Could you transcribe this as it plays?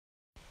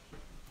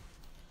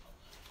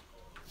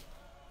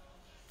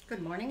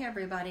Good morning,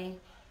 everybody.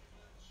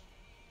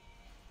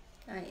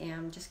 I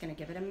am just going to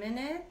give it a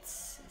minute,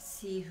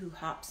 see who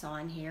hops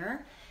on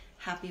here.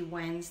 Happy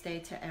Wednesday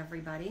to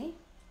everybody.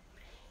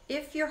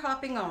 If you're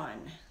hopping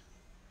on,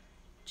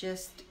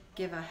 just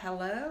give a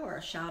hello or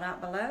a shout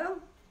out below,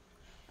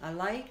 a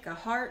like, a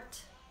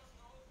heart.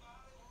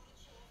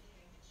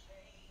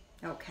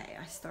 Okay,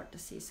 I start to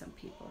see some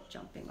people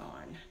jumping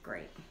on.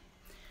 Great.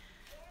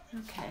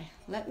 Okay,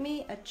 let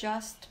me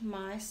adjust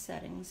my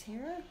settings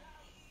here.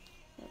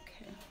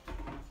 Okay.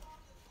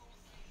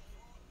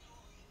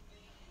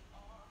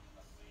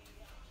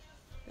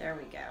 There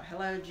we go.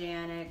 Hello,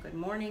 Janet. Good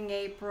morning,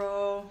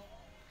 April.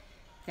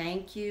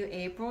 Thank you,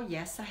 April.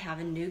 Yes, I have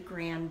a new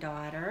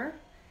granddaughter.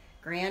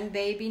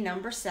 Grandbaby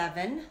number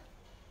 7.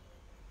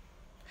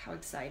 How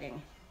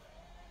exciting.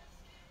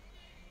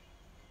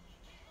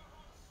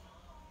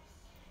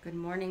 Good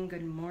morning,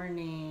 good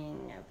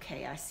morning.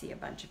 Okay, I see a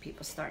bunch of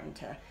people starting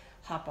to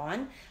hop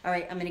on. All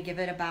right, I'm gonna give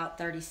it about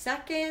 30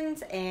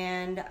 seconds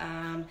and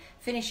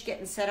finish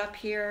getting set up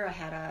here. I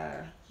had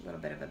a little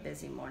bit of a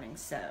busy morning,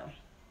 so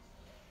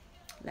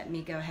let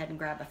me go ahead and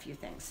grab a few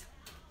things.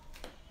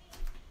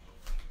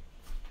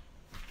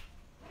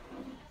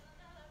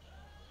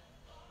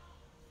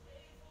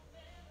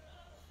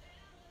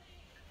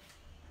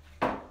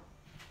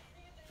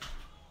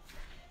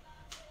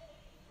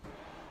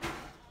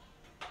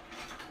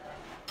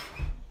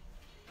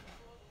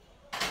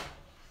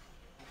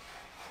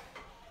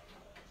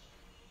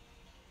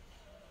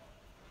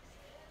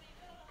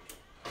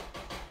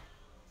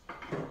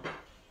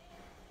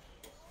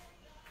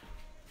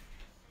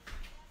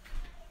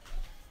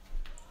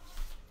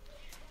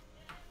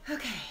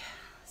 Okay,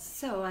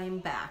 so I'm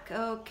back.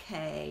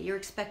 Okay, you're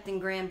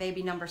expecting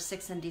grandbaby number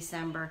 6 in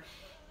December.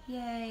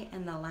 Yay,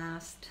 and the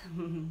last.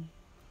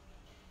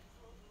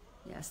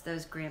 Yes,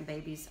 those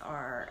grandbabies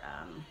are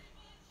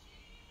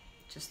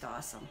just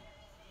awesome.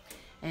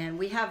 And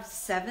we have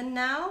 7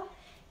 now,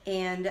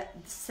 and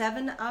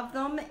 7 of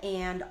them,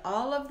 and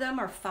all of them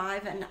are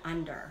 5 and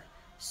under.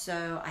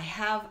 So I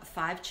have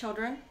 5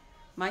 children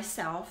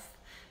myself.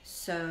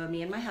 So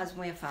me and my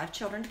husband, we have 5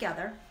 children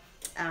together.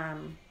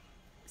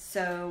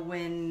 So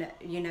when,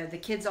 the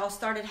kids all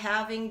started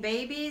having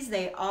babies,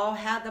 they all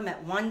had them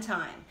at one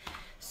time.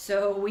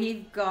 So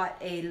we've got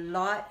a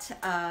lot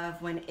of,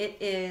 when it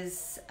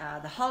is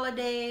the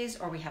holidays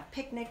or we have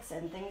picnics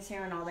and things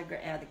here and all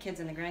the kids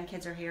and the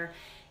grandkids are here,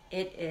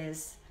 it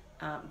is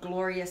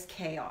glorious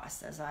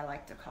chaos, as I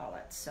like to call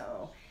it.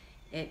 So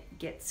it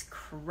gets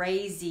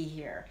crazy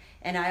here.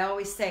 And I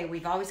always say,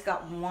 we've always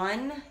got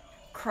one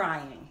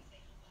crying,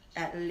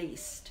 at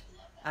least.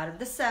 Out of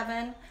the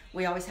 7,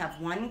 we always have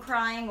 1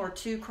 crying or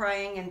 2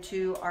 crying and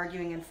 2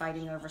 arguing and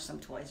fighting over some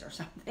toys or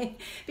something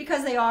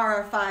because they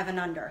are 5 and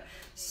under.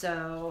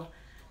 So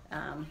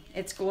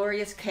it's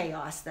glorious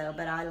chaos though,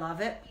 but I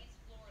love it.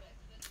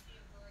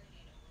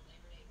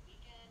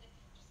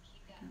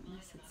 Don't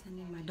miss it,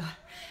 sending my daughter.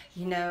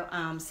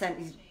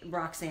 Sent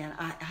Roxanne,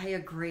 I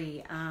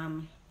agree.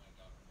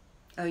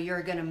 Oh,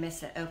 you're gonna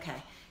miss it,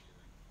 okay.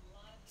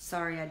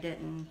 Sorry, I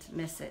didn't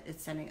miss it,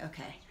 it's sending,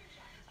 okay.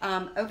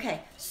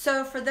 Okay,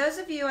 so for those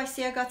of you, I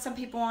see I got some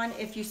people on.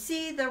 If you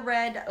see the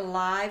red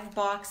live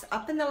box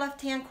up in the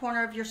left-hand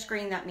corner of your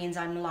screen, that means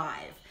I'm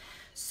live.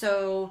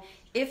 So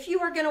if you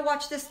are going to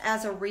watch this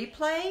as a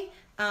replay,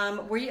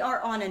 we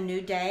are on a new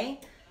day.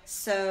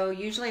 So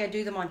usually I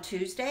do them on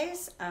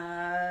Tuesdays.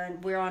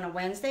 We're on a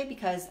Wednesday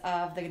because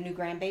of the new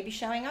grandbaby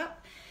showing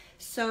up.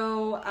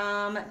 So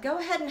go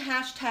ahead and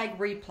hashtag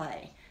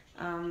replay.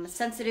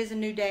 Since it is a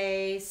new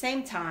day,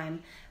 same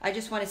time, I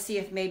just want to see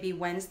if maybe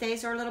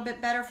Wednesdays are a little bit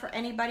better for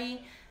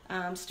anybody.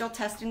 Still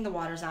testing the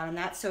waters out on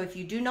that. So if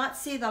you do not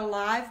see the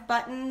live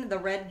button, the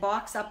red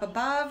box up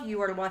above,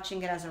 you are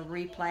watching it as a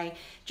replay.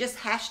 Just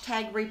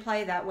hashtag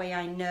replay, that way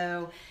I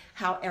know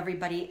how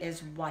everybody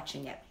is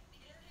watching it.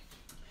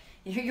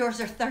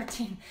 Yours are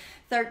 13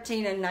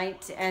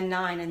 and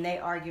 9, and they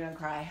argue and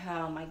cry.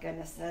 Oh my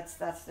goodness, that's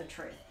the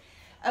truth.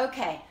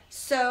 Okay,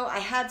 so I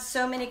had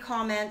so many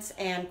comments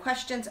and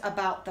questions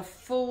about the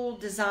full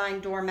design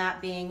doormat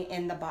being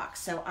in the box.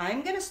 So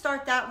I'm going to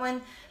start that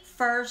one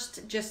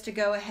first just to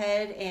go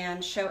ahead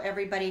and show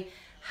everybody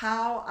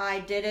how I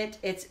did it.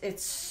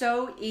 It's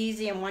so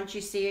easy, and once you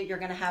see it, you're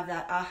going to have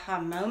that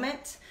aha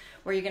moment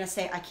where you're going to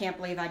say, I can't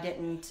believe I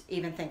didn't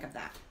even think of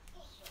that.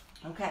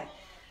 Okay,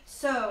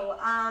 so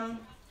I'm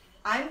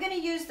going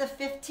to use the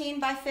 15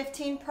 by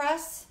 15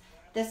 press.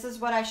 This is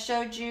what I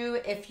showed you.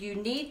 If you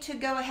need to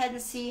go ahead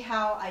and see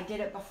how I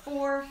did it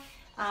before,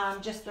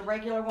 just the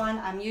regular one,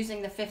 I'm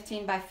using the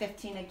 15 by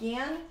 15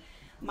 again.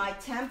 My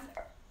temp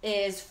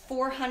is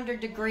 400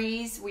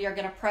 degrees. We are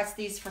going to press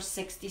these for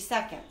 60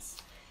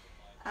 seconds.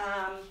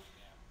 I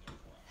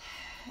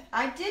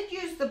did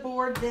use the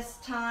board this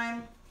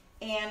time,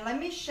 and let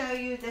me show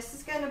you. This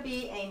is going to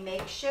be a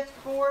makeshift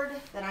board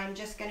that I'm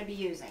just going to be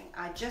using.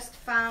 I just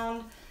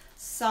found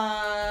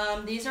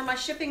some, these are my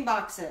shipping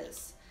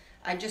boxes.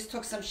 I just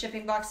took some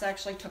shipping boxes, I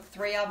actually took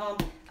 3 of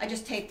them. I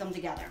just taped them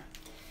together.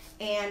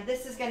 And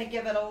this is going to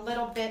give it a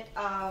little bit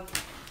of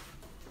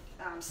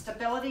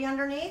stability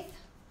underneath.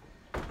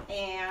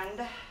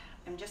 And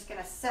I'm just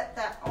gonna set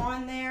that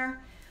on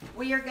there.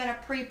 We are gonna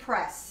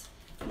pre-press.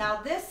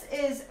 Now this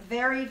is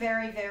very,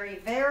 very, very,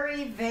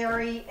 very,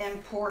 very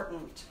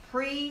important.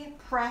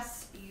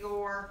 Pre-press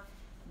your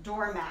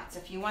doormats.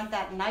 If you want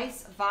that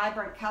nice,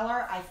 vibrant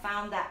color, I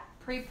found that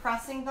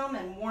pre-pressing them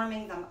and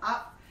warming them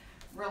up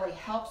really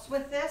helps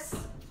with this.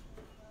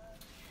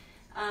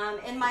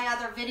 In my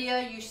other video,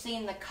 you've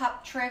seen the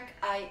cup trick.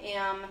 I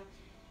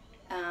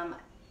am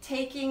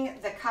taking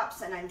the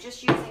cups and I'm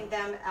just using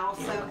them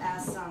also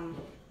as some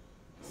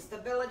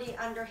stability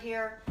under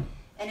here,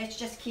 and it's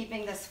just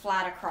keeping this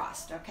flat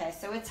across. Okay,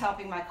 so it's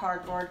helping my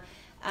cardboard.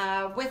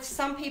 With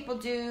some people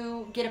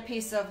do get a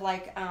piece of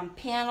like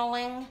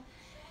paneling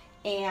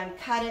and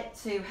cut it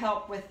to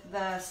help with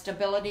the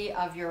stability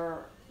of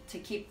your, to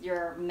keep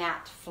your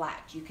mat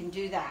flat. You can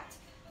do that.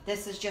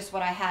 This is just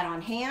what I had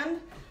on hand,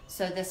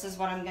 so this is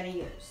what I'm going to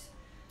use.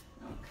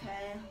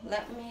 Okay,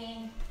 let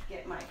me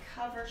get my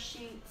cover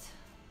sheet.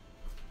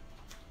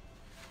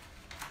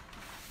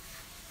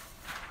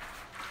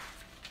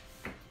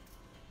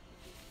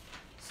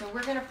 So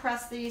we're going to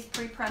press these,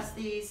 pre-press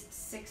these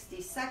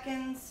 60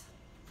 seconds.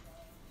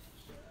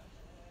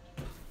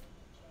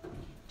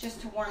 Just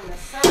to warm the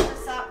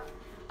surface up.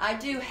 I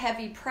do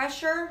heavy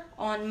pressure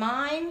on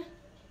mine.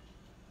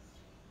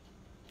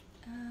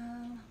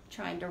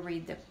 Trying to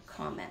read the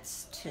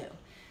comments too.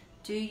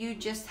 Do you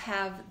just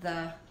have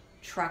the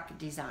truck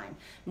design?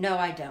 No,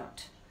 I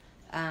don't.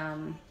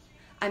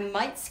 I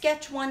might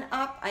sketch one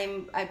up.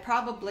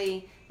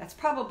 That's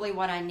probably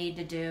what I need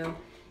to do.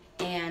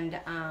 And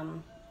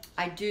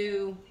I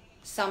do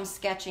some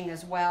sketching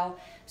as well.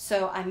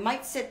 So I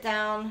might sit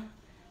down.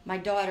 My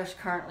daughter's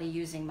currently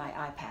using my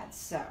iPad,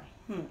 so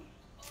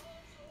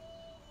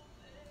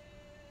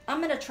I'm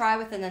going to try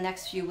within the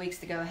next few weeks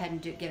to go ahead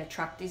and get a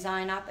truck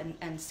design up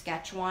and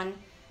sketch one.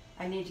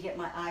 I need to get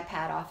my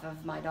iPad off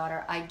of my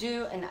daughter. I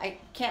do, and I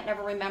can't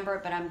never remember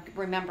it, but I'm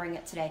remembering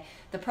it today.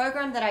 The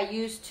program that I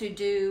use to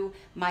do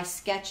my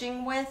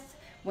sketching with,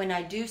 when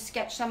I do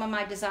sketch some of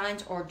my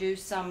designs or do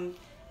some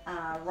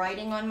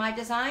writing on my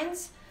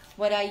designs,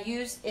 what I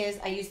use is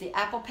I use the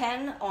Apple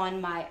Pen on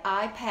my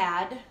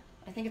iPad.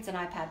 I think it's an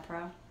iPad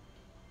Pro.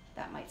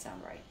 That might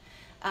sound right.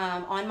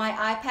 On my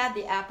iPad,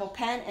 the Apple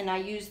Pen, and I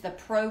use the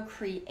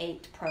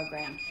Procreate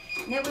program.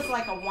 And it was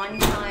like a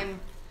one-time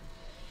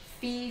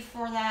fee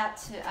for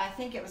that. I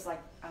think it was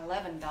like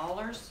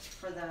 $11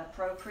 for the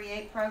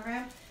Procreate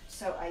program.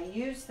 So I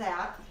use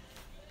that.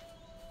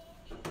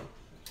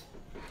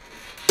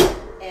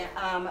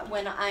 And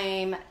when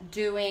I'm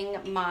doing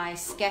my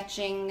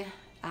sketching,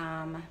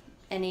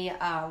 any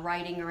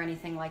writing or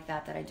anything like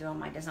that I do on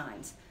my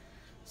designs.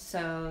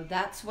 So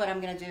that's what I'm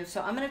going to do. So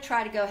I'm going to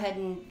try to go ahead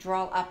and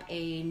draw up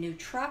a new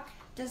truck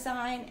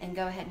design and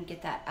go ahead and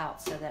get that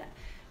out so that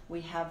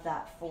we have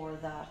that for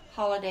the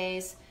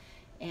holidays.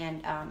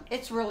 And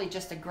it's really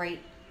just a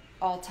great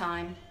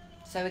all-time.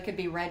 So it could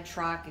be red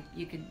truck.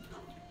 You could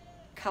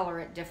color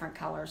it different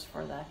colors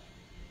for the,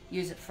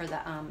 use it for the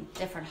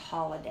different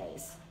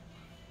holidays.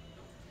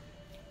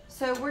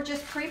 So we're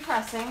just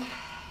pre-pressing,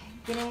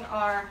 getting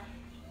our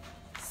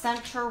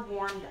center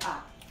warmed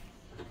up.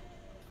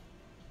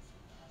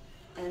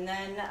 And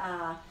then,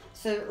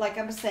 so like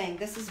I was saying,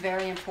 this is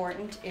very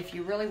important if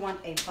you really want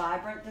a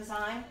vibrant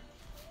design.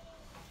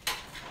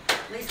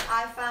 At least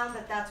I found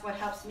that that's what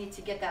helps me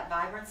to get that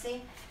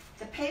vibrancy.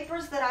 The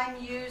papers that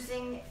I'm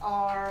using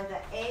are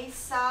the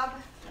A-Sub.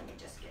 Let me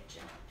just get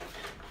you.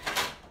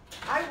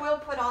 I will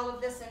put all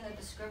of this in the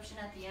description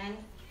at the end.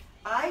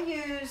 I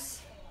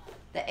use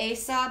the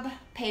A-Sub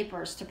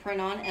papers to print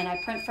on, and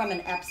I print from an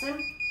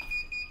Epson.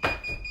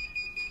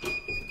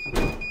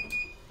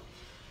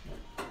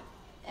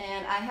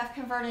 And I have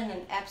converted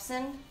an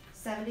Epson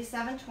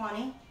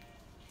 7720.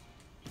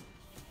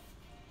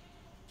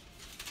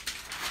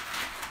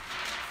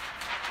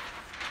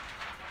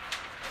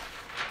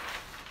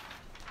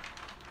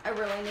 I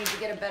really need to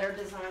get a better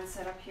design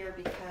set up here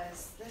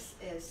because this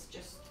is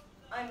just,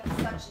 I'm in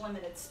such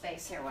limited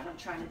space here when I'm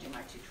trying to do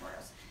my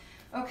tutorials.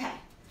 Okay,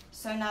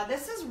 so now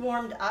this is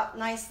warmed up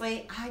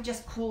nicely. I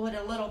just cool it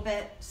a little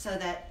bit so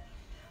that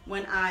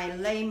when I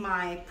lay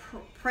my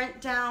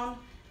print down,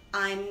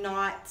 I'm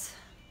not,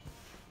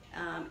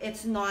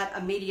 it's not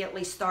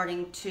immediately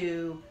starting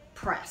to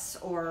press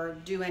or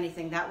do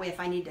anything. That way, if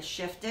I need to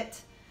shift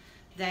it,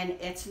 then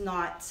it's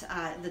not,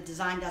 the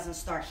design doesn't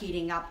start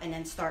heating up and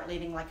then start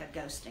leaving like a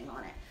ghosting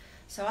on it.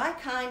 So I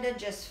kind of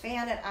just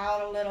fan it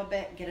out a little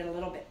bit, get it a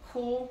little bit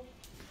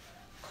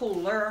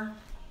cooler,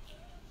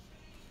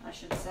 I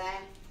should say.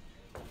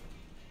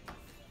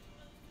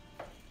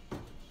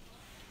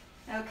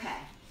 Okay.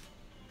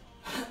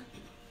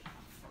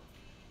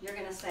 You're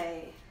gonna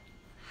say,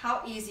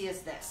 how easy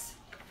is this?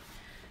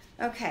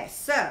 Okay,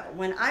 so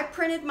when I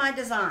printed my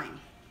design,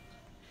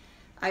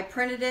 I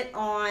printed it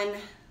on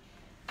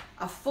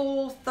a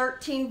full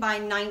 13 by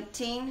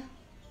 19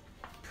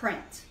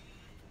 print.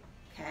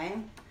 Okay,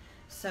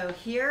 so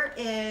here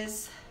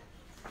is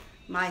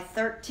my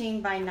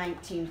 13 by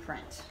 19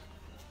 print.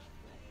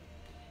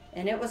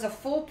 And it was a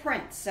full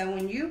print. So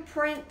when you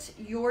print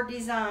your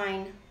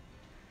design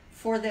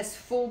for this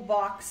full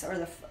box,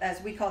 or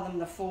as we call them,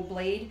 the full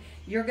bleed,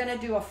 you're gonna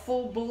do a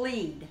full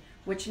bleed,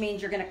 which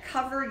means you're gonna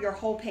cover your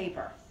whole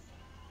paper.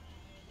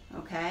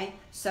 Okay,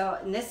 so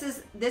and this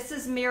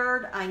is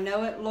mirrored. I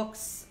know it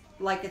looks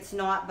like it's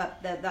not,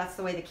 but that's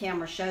the way the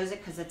camera shows it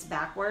because it's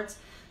backwards.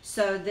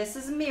 So this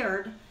is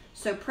mirrored.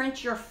 So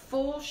print your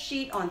full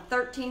sheet on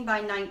 13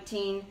 by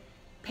 19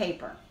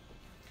 paper.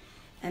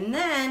 And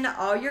then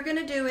all you're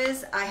gonna do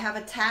is, I have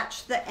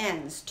attached the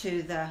ends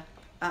to the,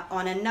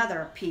 on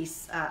another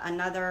piece,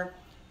 another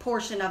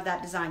portion of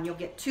that design. You'll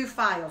get 2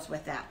 files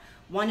with that.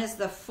 One is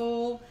the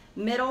full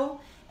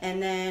middle,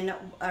 and then,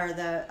 or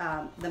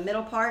the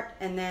middle part,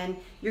 and then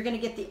you're gonna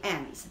get the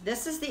ends.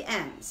 This is the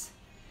ends.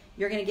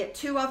 You're gonna get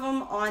 2 of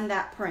them on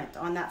that print,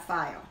 on that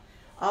file.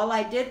 All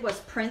I did was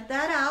print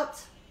that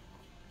out,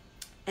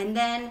 and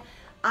then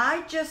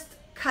I just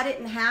cut it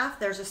in half.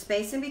 There's a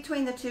space in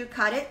between the 2,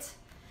 cut it.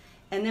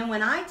 And then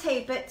when I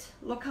tape it,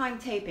 look how I'm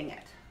taping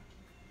it.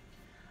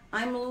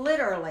 I'm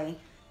literally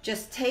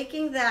just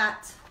taking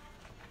that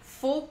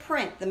full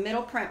print, the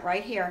middle print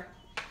right here,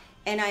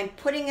 and I'm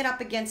putting it up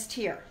against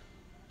here.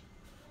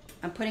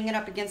 I'm putting it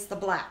up against the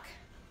black.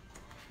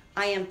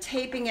 I am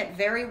taping it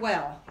very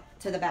well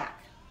to the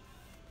back.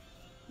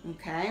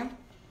 Okay.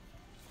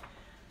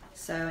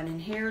 So, and then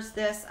here's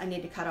this. I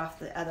need to cut off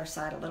the other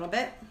side a little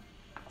bit.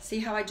 See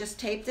how I just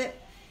taped it?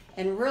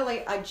 And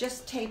really, I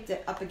just taped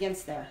it up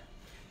against there.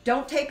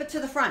 Don't tape it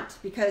to the front,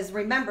 because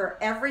remember,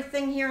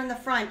 everything here in the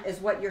front is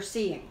what you're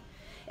seeing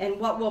and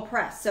what will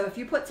press. So if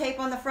you put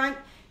tape on the front,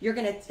 you're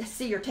gonna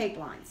see your tape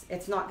lines.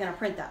 It's not gonna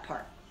print that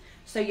part.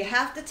 So you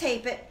have to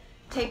tape it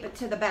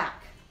to the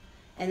back,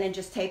 and then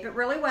just tape it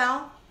really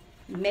well.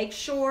 Make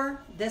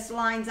sure this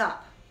lines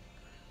up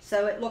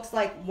so it looks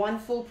like one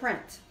full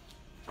print.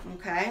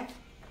 Okay,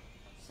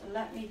 so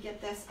let me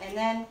get this, and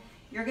then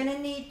you're gonna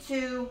need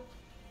to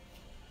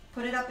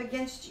put it up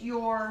against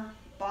your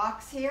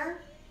box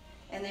here,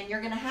 and then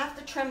you're gonna have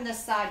to trim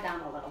this side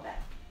down a little bit.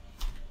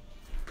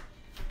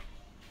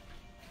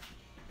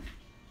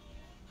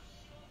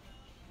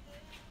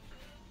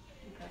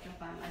 I think I can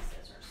find my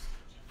scissors.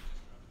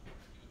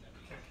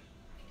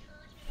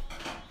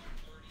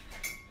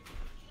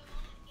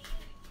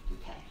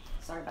 Okay,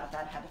 sorry about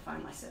that, I had to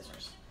find my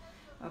scissors.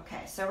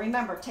 Okay, so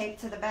remember, tape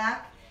to the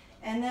back,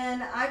 and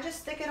then I just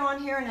stick it on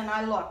here, and then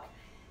I look,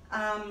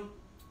 and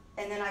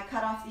then I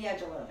cut off the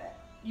edge a little bit.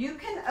 You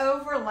can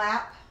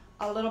overlap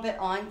a little bit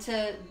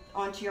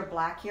onto your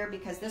black here,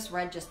 because this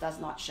red just does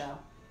not show.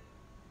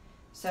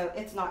 So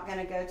it's not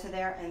gonna go to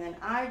there, and then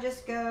I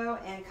just go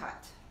and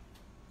cut.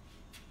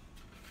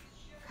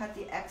 Cut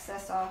the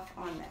excess off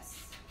on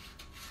this.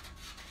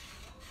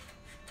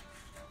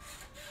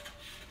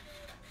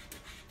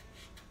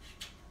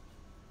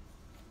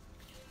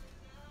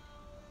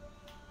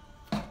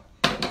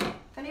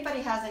 If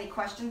anybody has any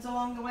questions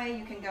along the way,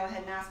 you can go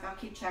ahead and ask. I'll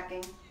keep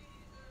checking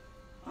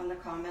on the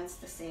comments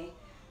to see.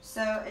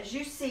 So as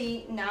you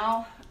see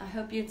now, I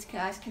hope you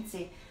guys can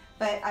see,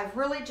 but I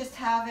really just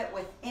have it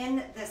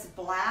within this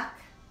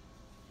black.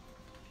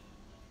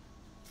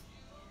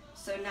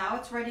 So now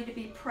it's ready to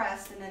be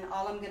pressed, and then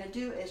all I'm going to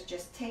do is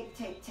just tape,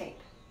 tape, tape.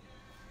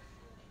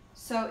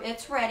 So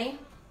it's ready.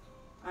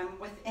 I'm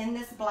within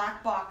this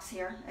black box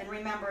here, and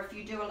remember, if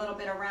you do a little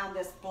bit around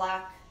this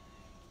black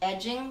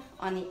edging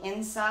on the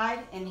inside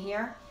in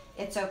here,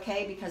 it's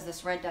okay, because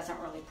this red doesn't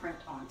really print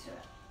onto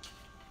it.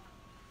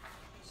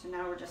 So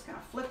now we're just going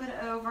to flip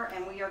it over,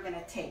 and we are going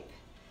to tape.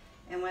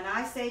 And when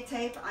I say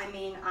tape, I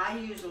mean I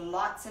use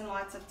lots and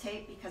lots of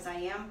tape, because I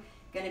am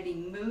going to be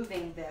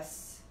moving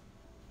this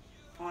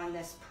on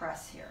this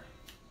press here.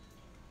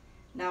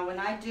 Now when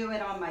I do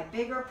it on my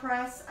bigger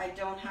press, I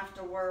don't have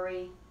to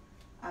worry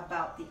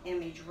about the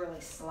image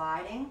really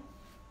sliding.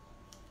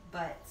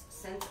 But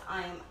since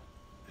I'm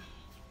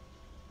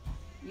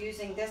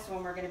using this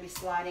one, we're going to be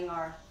sliding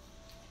our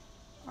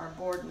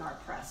board and our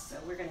press. So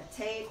we're going to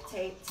tape,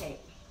 tape, tape.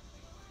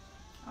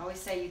 I always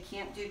say you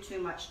can't do too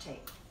much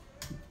tape.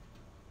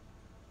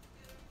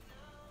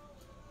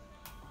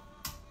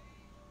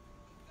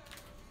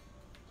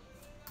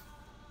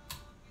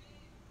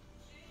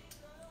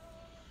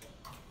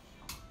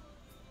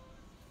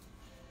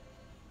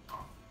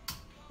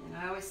 And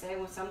I always say,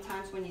 well,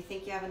 sometimes when you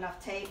think you have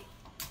enough tape,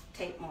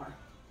 tape more.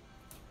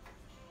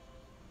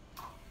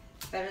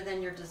 It's better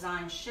than your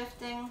design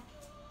shifting.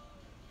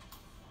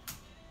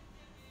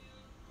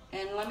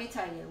 And let me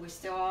tell you, we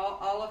still,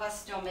 all of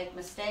us still make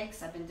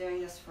mistakes. I've been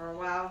doing this for a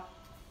while.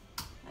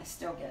 I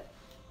still get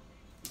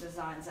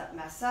designs that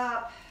mess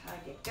up.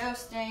 I get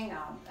ghosting,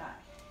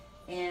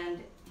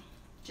 and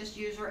just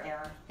user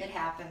error. It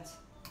happens.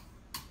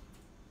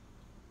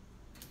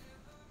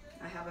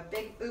 I have a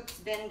big oops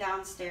bin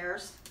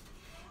downstairs.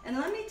 And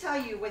let me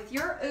tell you, with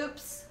your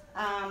oops,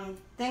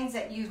 things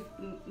that you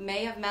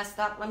may have messed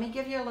up, let me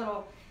give you a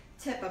little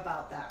tip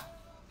about that.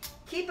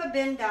 Keep a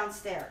bin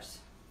downstairs,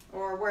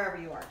 or wherever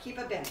you are. Keep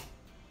a bin.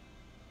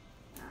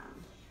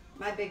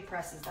 My big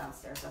press is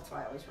downstairs. That's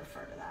why I always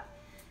refer to that.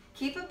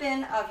 Keep a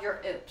bin of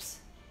your oops.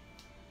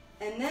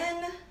 And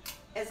then,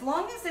 as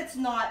long as it's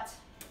not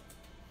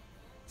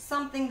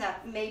something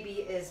that maybe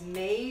is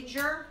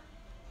major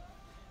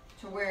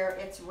to where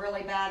it's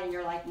really bad and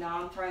you're like, no,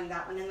 I'm throwing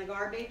that one in the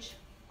garbage,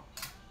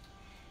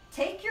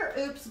 take your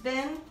oops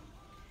bin.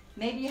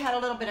 Maybe you had a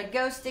little bit of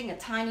ghosting, a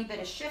tiny bit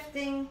of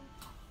shifting,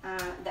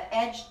 the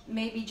edge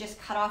maybe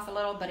just cut off a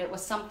little, but it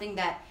was something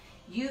that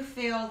you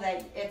feel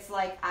that it's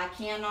like, I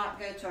cannot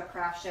go to a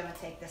craft show and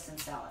take this and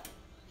sell it.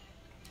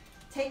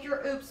 Take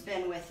your oops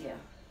bin with you.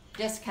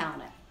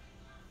 Discount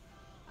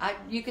it.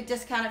 You could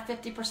discount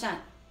it 50%.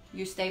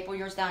 You staple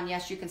yours down.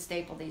 Yes, you can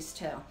staple these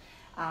too.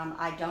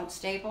 I don't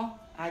staple.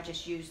 I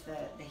just use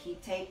the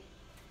heat tape.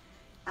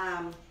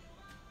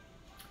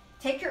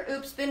 Take your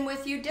oops bin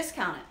with you.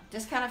 Discount it.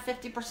 Discount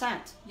it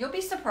 50%. You'll be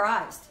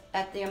surprised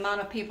at the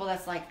amount of people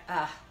that's like,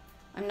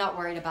 I'm not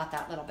worried about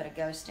that little bit of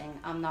ghosting.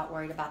 I'm not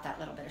worried about that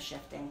little bit of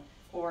shifting.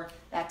 Or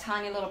that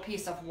tiny little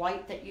piece of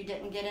white that you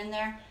didn't get in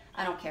there.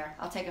 I don't care.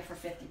 I'll take it for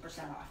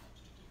 50% off.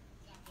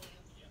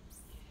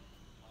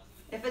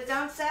 If it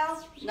don't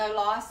sell, no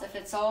loss. If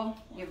it's sold,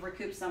 you've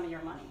recouped some of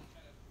your money.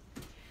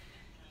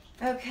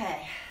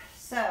 Okay,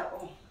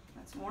 so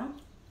that's more.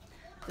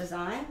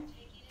 Design.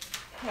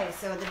 Okay,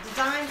 so the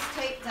design's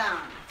taped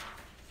down.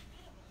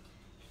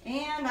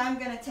 And I'm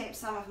going to tape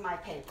some of my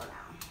paper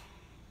now.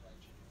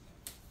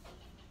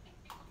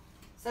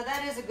 So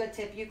that is a good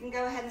tip. You can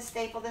go ahead and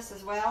staple this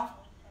as well.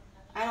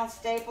 I don't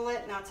staple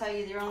it, and I'll tell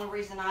you the only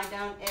reason I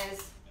don't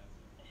is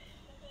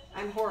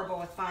I'm horrible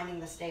with finding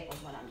the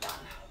staples when I'm done.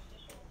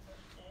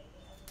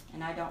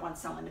 And I don't want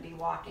someone to be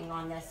walking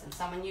on this and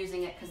someone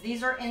using it, because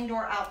these are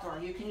indoor, outdoor.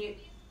 You can use.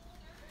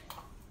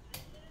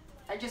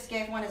 I just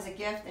gave one as a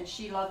gift, and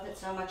she loved it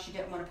so much she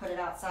didn't want to put it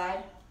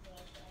outside.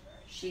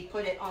 She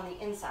put it on the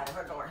inside of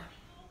her door,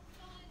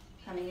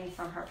 coming in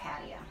from her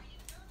patio.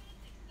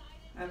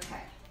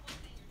 Okay.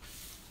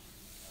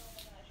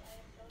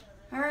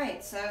 All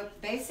right, so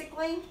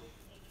basically,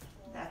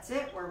 that's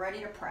it. We're ready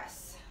to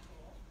press.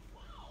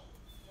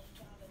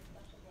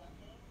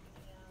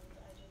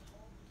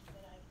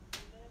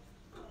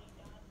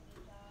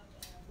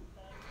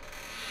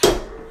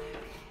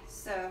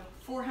 So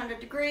 400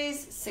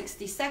 degrees,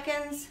 60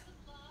 seconds.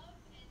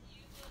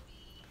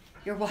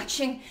 You're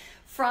watching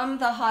from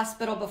the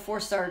hospital before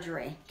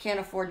surgery. Can't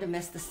afford to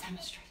miss this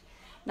demonstration.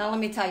 Now let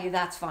me tell you,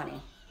 that's funny.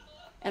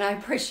 And I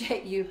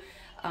appreciate you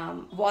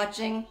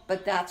watching,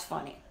 but that's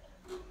funny.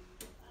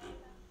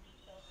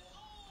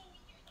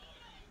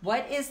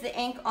 What is the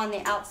ink on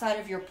the outside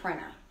of your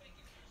printer?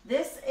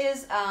 This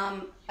is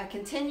a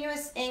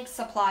continuous ink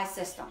supply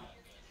system.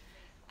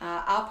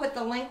 I'll put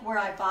the link where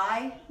I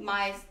buy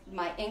my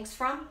inks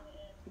from.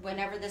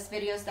 Whenever this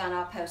video is done,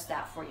 I'll post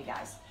that for you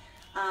guys.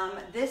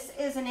 This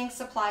is an ink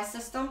supply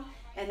system,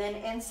 and then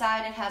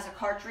inside it has a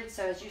cartridge.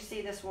 So as you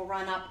see, this will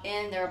run up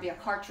in. There will be a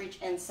cartridge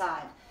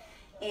inside.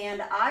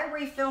 And I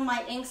refill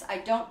my inks. I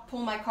don't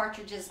pull my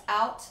cartridges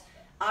out.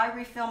 I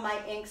refill my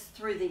inks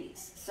through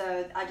these.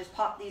 So I just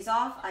pop these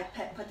off. I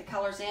put the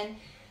colors in.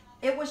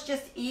 It was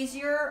just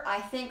easier. I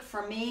think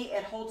for me,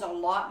 it holds a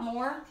lot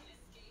more.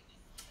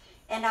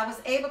 And I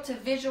was able to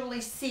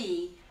visually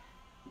see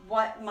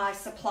what my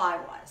supply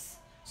was.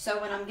 So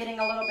when I'm getting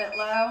a little bit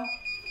low,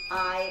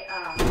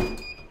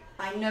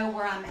 I know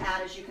where I'm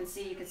at. As you can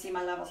see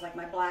my levels, like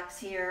my blacks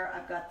here.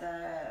 I've got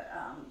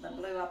the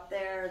blue up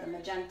there, the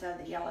magenta,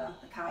 the yellow,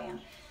 the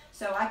cayenne.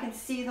 So I can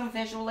see them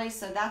visually.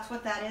 So that's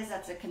what that is.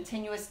 That's a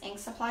continuous ink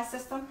supply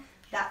system.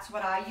 That's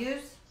what I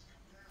use.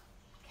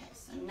 Okay,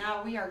 so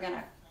now we are going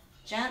to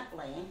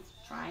gently,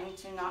 trying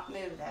to not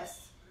move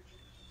this.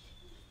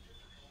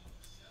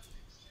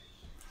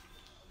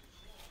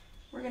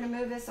 We're going to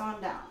move this on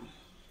down.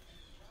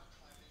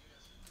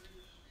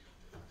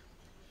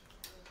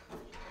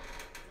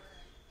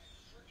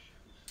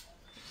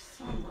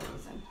 For some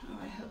reason, oh,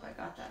 I hope I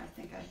got that. I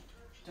think I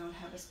don't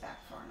have this back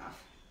far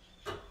enough.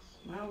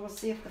 Well, we'll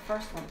see if the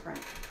first one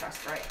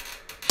pressed right.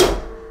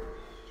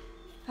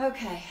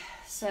 Okay,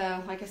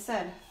 so like I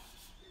said,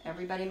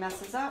 everybody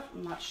messes up.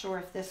 I'm not sure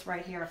if this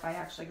right here, if I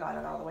actually got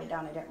it all the way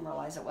down. I didn't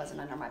realize it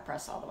wasn't under my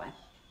press all the way.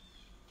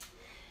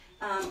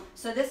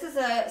 So this is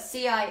a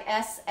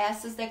CISS,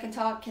 as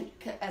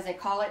they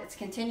call it. It's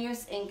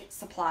Continuous Ink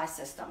Supply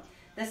System.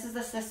 This is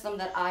the system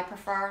that I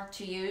prefer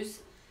to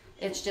use.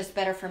 It's just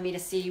better for me to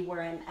see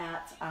where I'm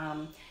at.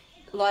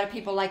 A lot of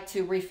people like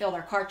to refill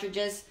their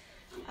cartridges.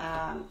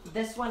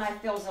 This one I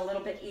feel is a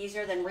little bit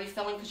easier than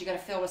refilling because you got to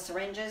fill with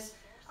syringes.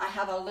 I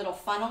have a little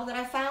funnel that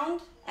I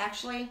found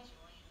actually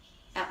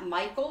at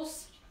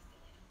Michael's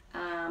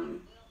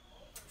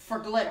for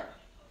glitter.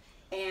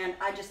 And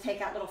I just take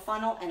that little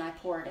funnel and I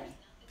pour it in.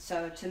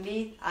 So to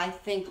me, I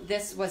think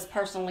this was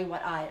personally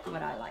what I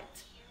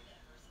liked.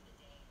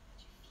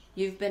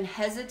 You've been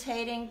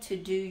hesitating to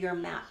do your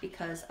mat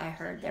because I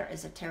heard there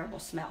is a terrible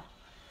smell.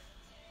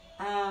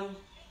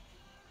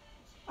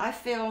 I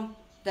feel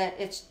that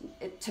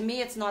to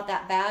me it's not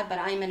that bad, but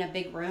I'm in a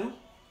big room.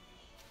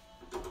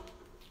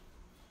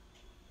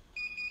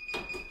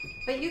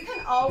 But you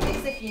can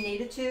always, if you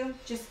needed to,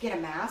 just get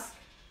a mask,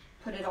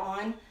 put it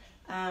on.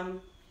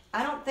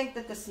 I don't think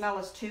that the smell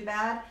is too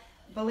bad.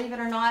 believe it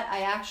or not,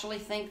 I actually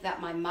think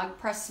that my mug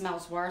press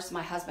smells worse.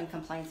 My husband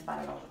complains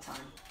about it all the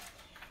time.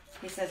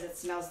 He says it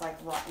smells like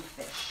rotten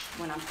fish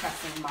when I'm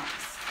pressing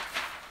mugs.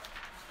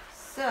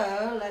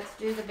 So let's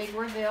do the big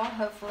reveal.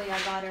 Hopefully I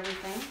got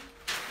everything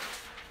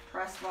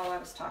pressed while I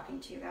was talking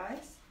to you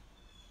guys.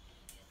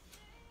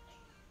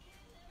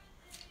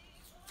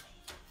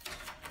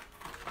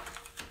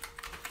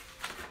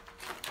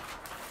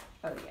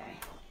 Oh yay.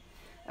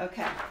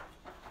 Okay.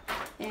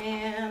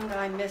 And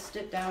I missed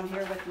it down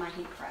here with my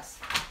heat press.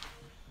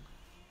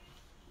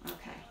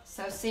 Okay,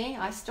 so see,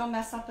 I still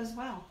mess up as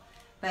well,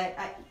 but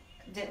I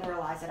didn't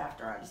realize it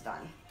after I was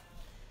done.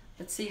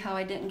 Let's see how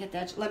I didn't get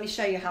that. Let me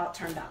show you how it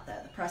turned out though.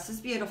 The press is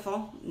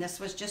beautiful. And this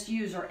was just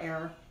user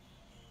error.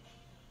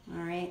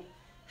 All right,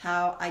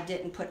 how I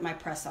didn't put my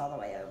press all the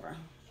way over.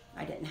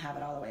 I didn't have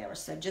it all the way over.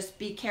 So just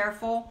be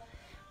careful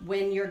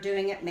when you're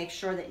doing it. Make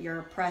sure that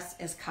your press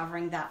is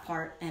covering that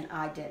part, and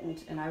I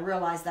didn't. And I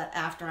realized that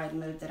after I'd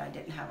moved it, I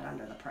didn't have it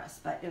under the press,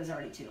 but it was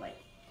already too late.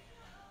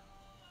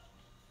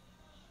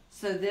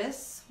 So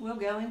this will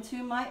go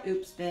into my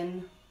oops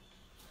bin.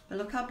 But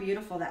look how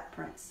beautiful that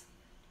prints.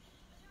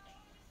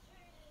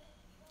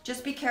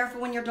 Just be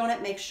careful when you're doing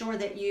it. Make sure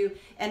that you,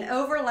 and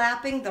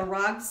overlapping the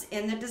rugs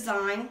in the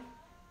design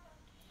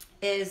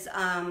is,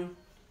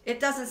 it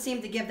doesn't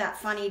seem to give that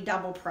funny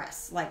double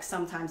press like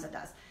sometimes it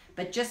does.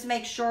 But just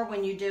make sure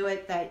when you do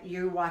it that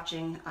you're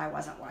watching. I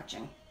wasn't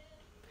watching.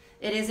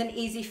 It is an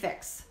easy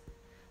fix.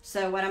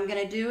 So what I'm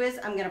going to do is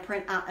I'm going to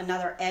print out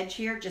another edge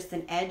here, just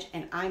an edge,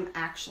 and I'm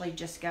actually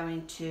just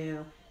going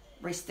to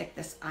re-stick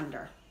this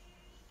under.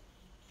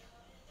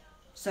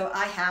 So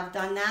I have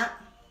done that.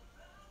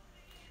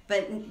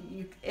 But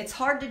it's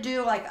hard to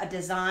do like a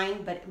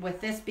design, but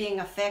with this being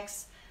a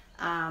fix,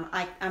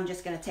 I'm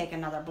just going to take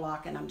another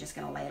block and I'm just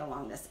going to lay it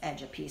along this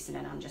edge a piece, and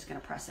then I'm just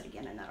going to press it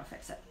again, and that'll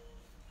fix it.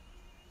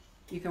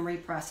 You can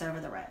repress over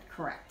the red,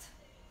 correct.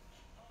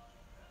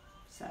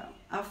 So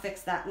I'll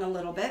fix that in a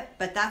little bit,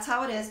 but that's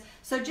how it is.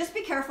 So just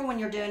be careful when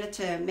you're doing it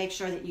to make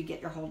sure that you get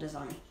your whole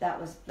design.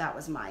 That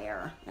was my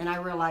error, and I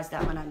realized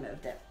that when I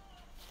moved it.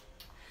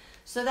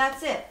 So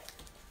that's it.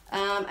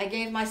 I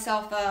gave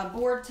myself a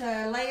board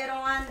to lay it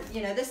on.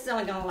 You know, this is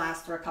only going to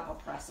last for a couple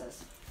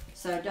presses.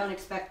 So don't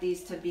expect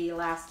these to be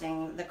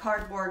lasting. The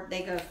cardboard,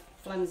 they go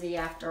flimsy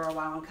after a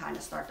while and kind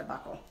of start to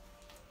buckle.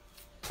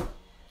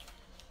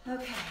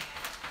 Okay,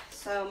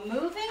 so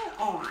moving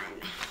on.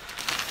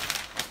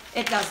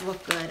 It does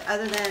look good,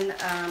 other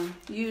than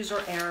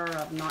user error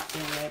of not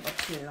being able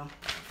to.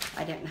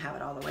 I didn't have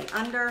it all the way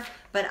under,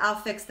 but I'll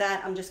fix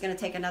that. I'm just going to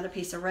take another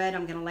piece of red.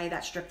 I'm going to lay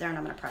that strip there, and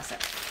I'm going to press it.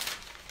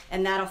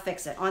 And that'll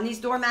fix it. On these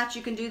doormats,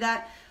 you can do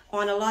that.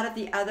 On a lot of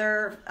the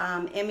other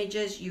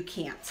images, you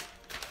can't.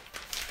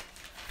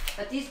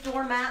 But these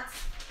doormats,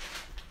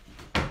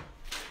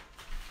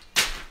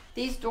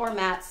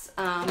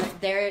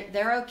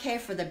 they're okay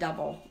for the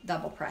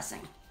double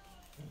pressing.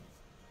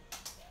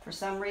 For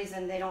some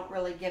reason, they don't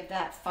really give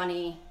that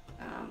funny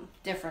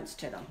difference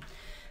to them.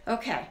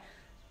 Okay.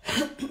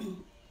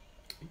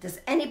 Does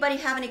anybody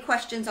have any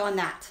questions on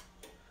that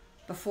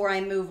before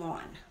I move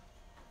on?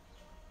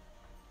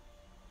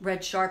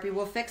 Red Sharpie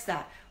will fix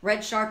that. Red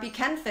Sharpie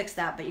can fix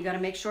that, but you got to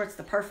make sure it's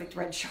the perfect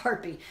red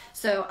Sharpie.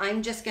 So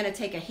I'm just going to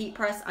take a heat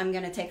press. I'm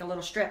going to take a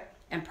little strip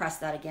and press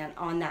that again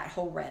on that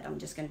whole red. I'm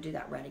just going to do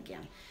that red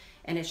again,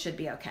 and it should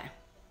be okay.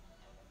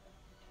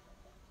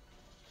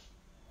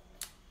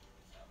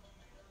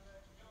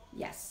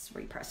 Yes,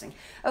 repressing.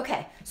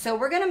 Okay, so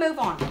we're going to move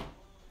on.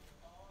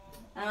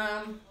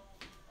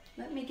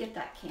 Let me get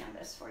that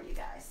canvas for you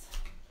guys.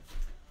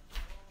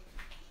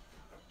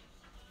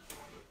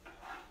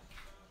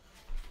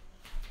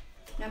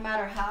 No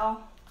matter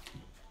how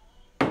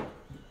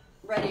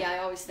ready I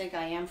always think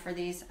I am for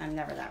these, I'm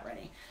never that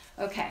ready.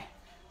 Okay,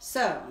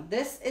 so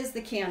this is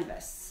the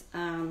canvas.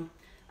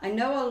 I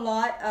know a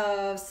lot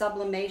of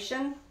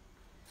sublimation.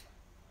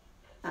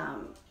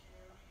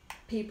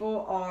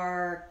 People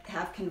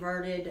have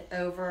converted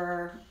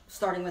over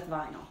starting with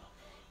vinyl.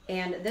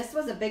 And this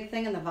was a big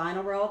thing in the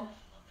vinyl world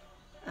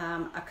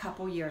a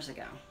couple years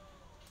ago.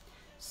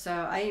 So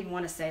I even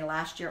want to say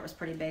last year it was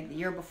pretty big. The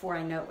year before,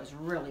 I know it was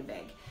really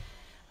big.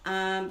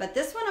 But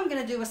this one I'm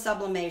going to do with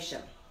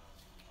sublimation.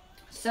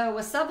 So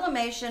with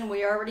sublimation,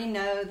 we already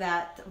know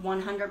that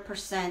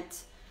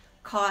 100%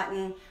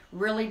 cotton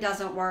really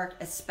doesn't work,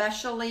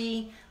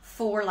 especially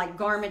for like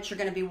garments you're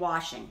going to be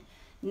washing.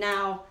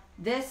 Now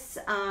this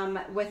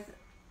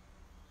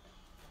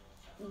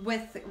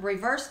with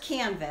reverse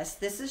canvas,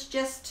 this is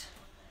just,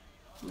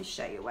 let me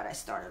show you what I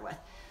started with.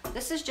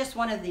 This is just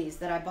one of these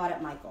that I bought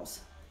at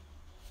Michael's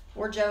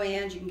or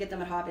Joann's. You can get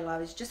them at Hobby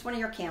Lobby. It's just one of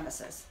your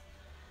canvases.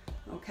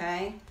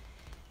 Okay,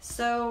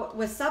 so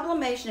with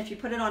sublimation, if you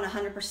put it on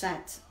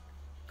 100%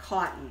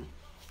 cotton,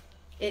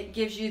 it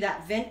gives you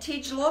that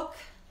vintage look,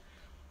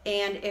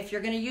 and if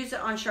you're going to use it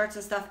on shirts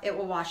and stuff, it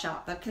will wash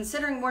out. But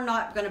considering we're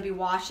not going to be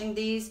washing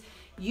these,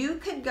 you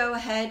could go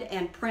ahead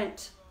and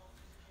print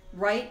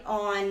right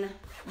on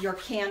your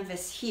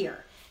canvas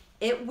here.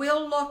 It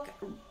will look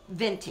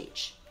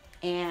vintage,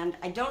 and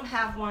I don't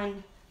have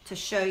one to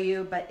show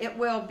you, but it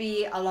will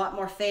be a lot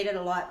more faded,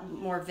 a lot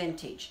more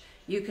vintage.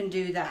 You can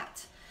do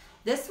that.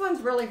 This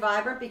one's really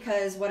vibrant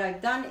because what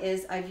I've done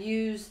is I've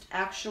used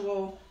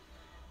actual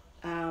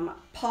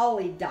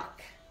poly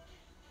duck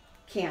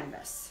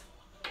canvas.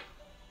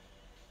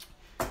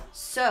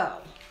 So,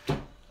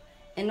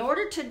 in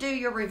order to do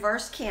your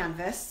reverse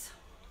canvas,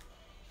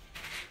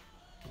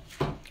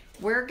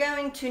 we're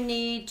going to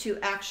need to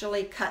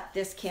actually cut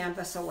this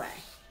canvas away.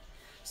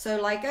 So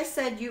like I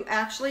said, you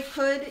actually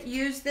could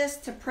use this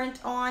to print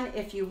on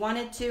if you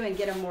wanted to and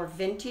get a more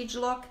vintage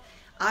look.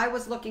 I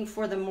was looking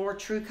for the more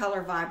true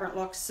color vibrant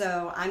look,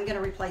 so I'm going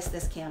to replace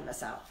this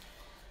canvas out.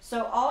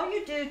 So all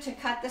you do to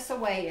cut this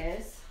away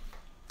is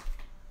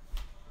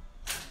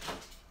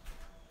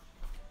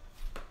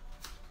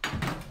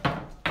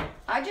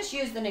I just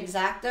used an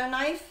X-Acto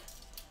knife,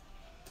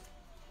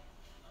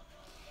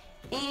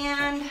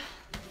 and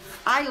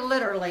I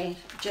literally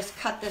just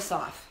cut this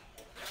off.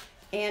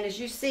 And as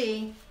you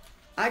see,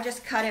 I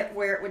just cut it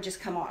where it would just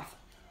come off.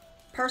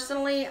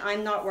 Personally,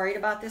 I'm not worried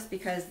about this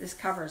because this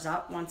covers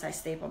up once I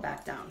staple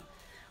back down.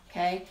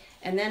 Okay,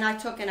 and then I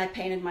took and I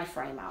painted my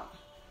frame out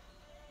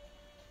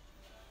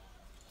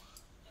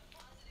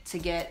to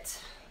get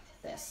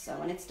this. So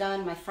when it's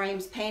done, my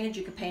frame's painted.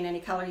 You can paint any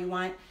color you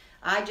want.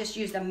 I just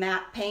used a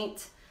matte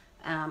paint,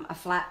 a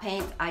flat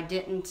paint. I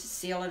didn't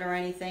seal it or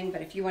anything,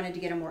 but if you wanted to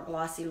get a more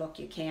glossy look,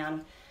 you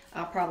can.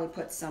 I'll probably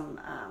put some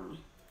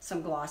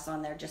gloss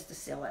on there just to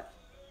seal it.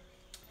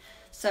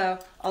 So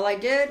all I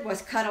did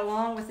was cut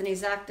along with an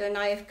X-Acto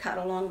knife, cut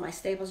along my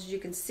staples. As you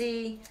can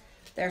see,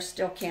 there's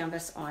still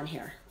canvas on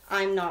here.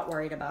 I'm not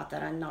worried about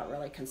that. I'm not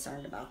really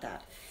concerned about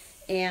that.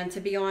 And to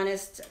be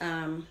honest,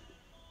 I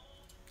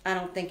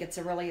don't think it's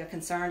really a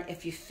concern.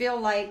 If you feel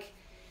like,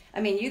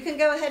 I mean, you can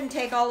go ahead and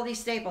take all of these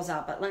staples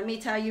out, but let me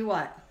tell you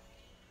what,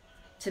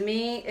 to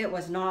me, it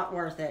was not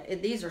worth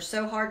it. These are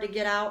so hard to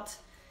get out,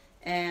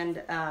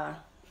 and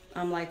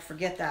I'm like,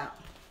 forget that.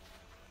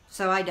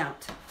 So I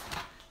don't.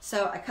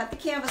 So I cut the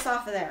canvas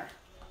off of there.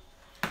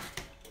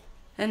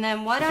 And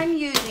then what I'm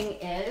using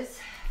is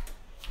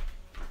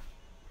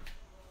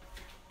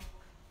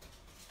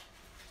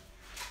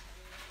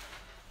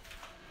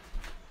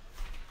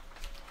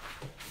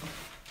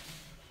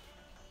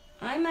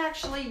I'm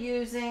actually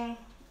using,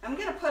 I'm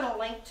going to put a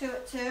link to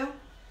it too,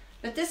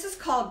 but this is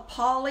called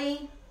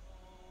Poly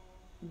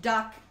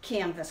Duck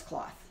Canvas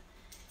Cloth.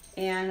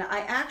 And I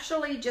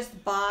actually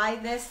just buy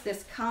this.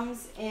 This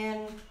comes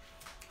in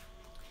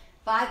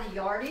by the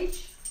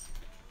yardage.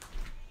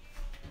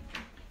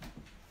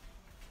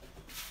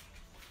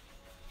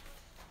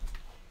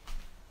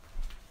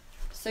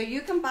 So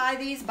you can buy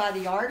these by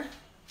the yard,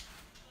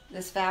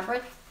 this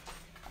fabric.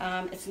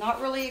 It's not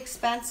really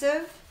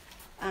expensive.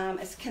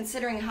 It's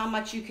considering how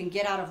much you can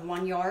get out of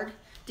 1 yard.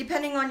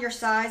 Depending on your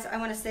size, I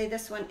want to say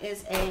this one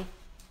is a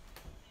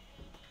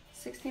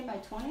 16 by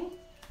 20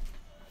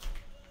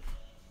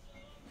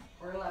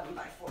 or 11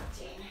 by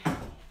 14.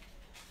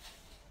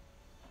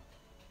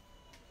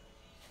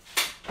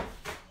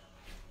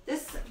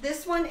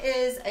 This one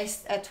is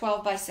a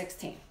 12 by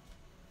 16.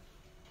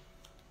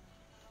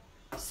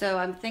 So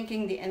I'm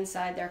thinking the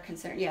inside they're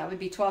considered, yeah, it would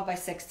be 12 by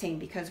 16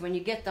 because when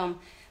you get them,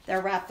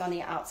 they're wrapped on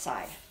the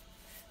outside.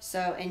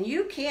 So, and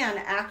you can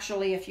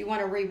actually, if you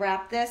want to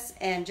rewrap this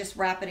and just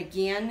wrap it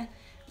again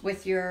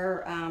with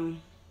your,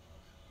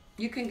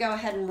 you can go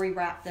ahead and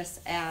rewrap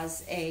this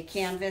as a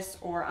canvas,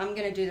 or I'm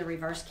going to do the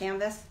reverse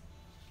canvas.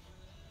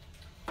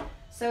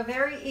 So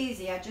very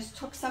easy. I just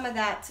took some of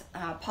that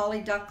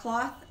poly duck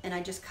cloth and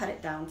I just cut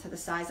it down to the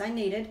size I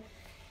needed.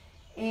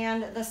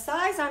 And the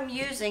size I'm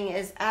using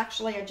is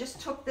actually, I just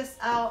took this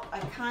out. I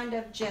kind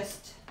of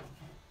just,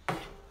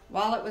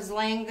 while it was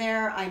laying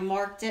there, I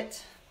marked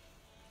it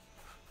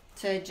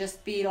to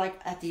just be like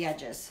at the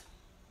edges.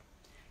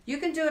 You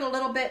can do it a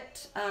little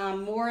bit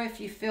more if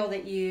you feel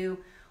that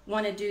you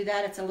want to do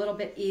that. It's a little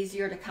bit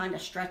easier to kind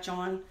of stretch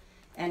on,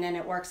 and then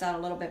it works out a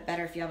little bit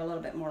better if you have a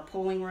little bit more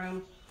pulling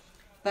room.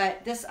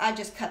 But this, I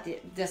just cut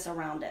this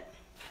around it.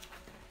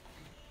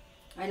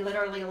 I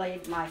literally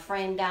laid my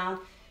frame down,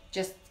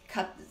 just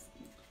cut,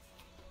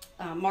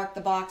 mark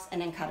the box,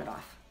 and then cut it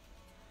off.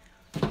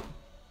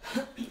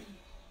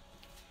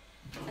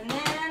 And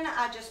then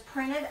I just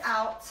printed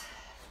out,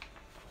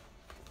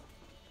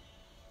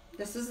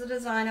 this is the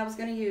design I was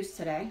going to use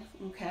today,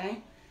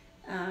 okay?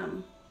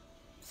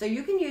 So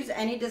you can use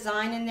any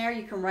design in there.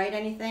 You can write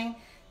anything.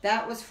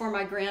 That was for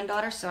my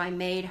granddaughter, so I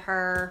made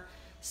her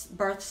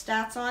birth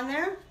stats on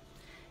there.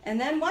 And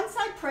then once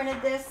I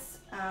printed this,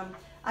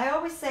 I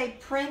always say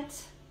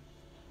print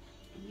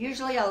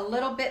usually a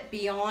little bit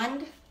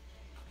beyond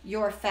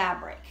your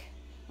fabric.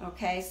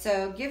 Okay,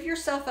 so give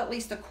yourself at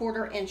least a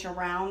 1/4 inch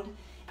around.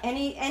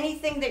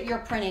 Anything that you're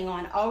printing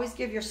on, always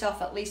give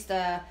yourself at least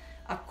a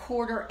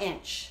 1/4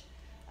 inch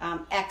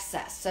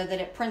excess so that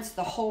it prints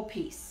the whole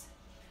piece.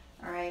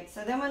 All right,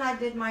 so then when I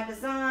did my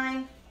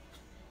design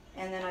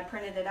and then I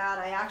printed it out,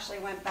 I actually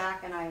went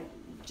back and I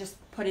just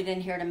put it in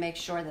here to make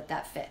sure that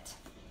that fit.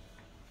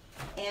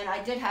 And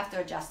I did have to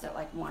adjust it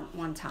like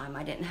one time.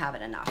 I didn't have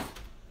it enough.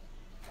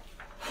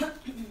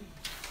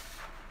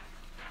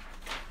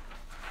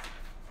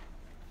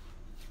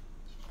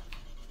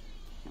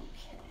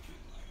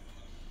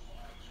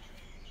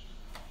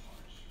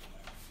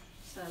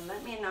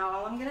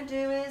 gonna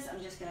do is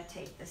I'm just gonna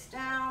tape this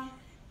down.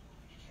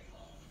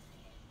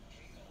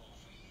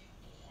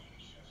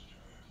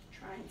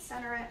 Try and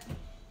center it.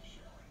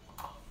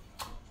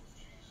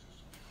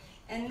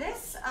 And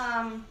this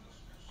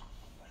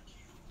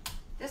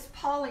this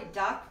poly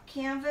duck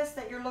canvas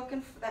that you're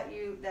looking for,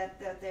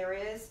 that there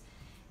is,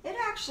 it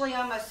actually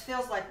almost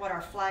feels like what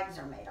our flags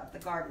are made of, the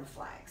garden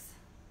flags.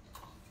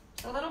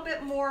 A little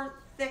bit more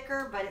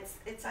thicker, but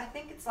it's I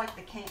think it's like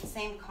the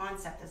same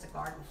concept as a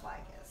garden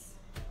flag is.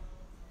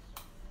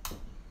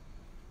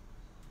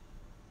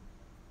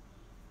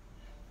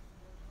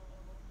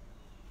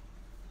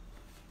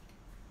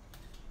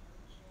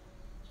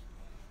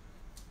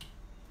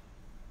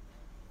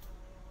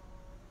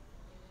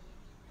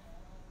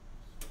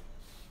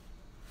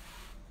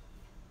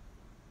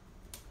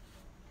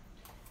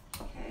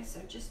 Okay, so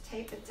just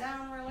tape it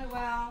down really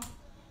well.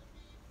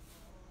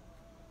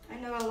 I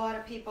know a lot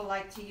of people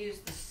like to use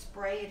the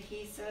spray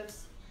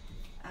adhesives.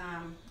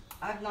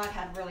 I've not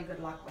had really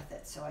good luck with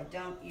it, so I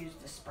don't use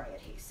the spray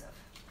adhesive.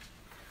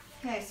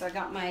 Okay, so I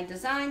got my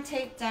design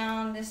taped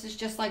down. This is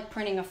just like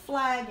printing a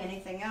flag,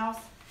 anything else.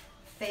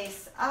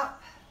 Face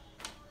up.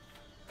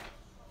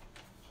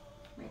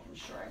 Making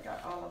sure I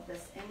got all of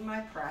this in my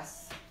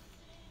press.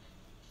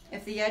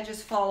 If the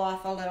edges fall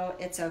off a little,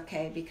 it's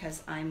okay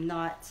because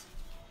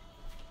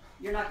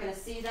you're not gonna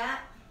see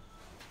that.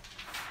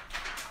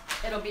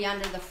 It'll be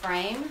under the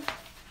frame.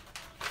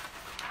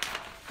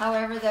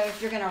 However, though,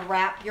 if you're gonna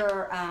wrap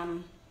your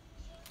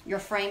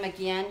frame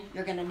again,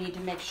 you're gonna need to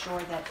make sure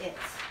that it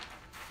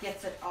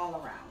gets it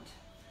all around.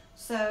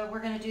 So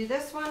we're gonna do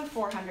this one,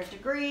 400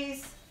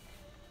 degrees,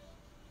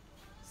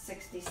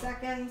 60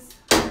 seconds.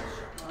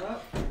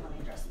 Oh, let me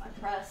adjust my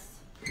press.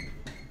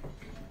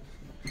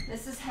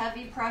 This is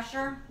heavy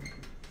pressure.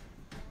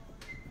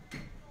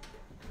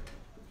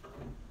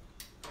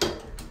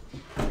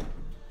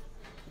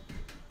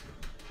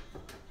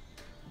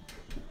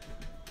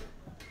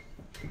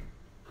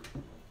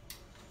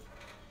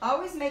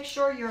 Always make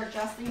sure you're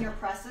adjusting your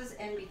presses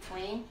in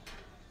between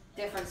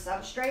different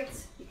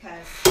substrates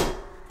because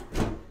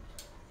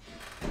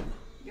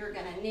you're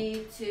going to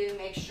need to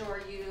make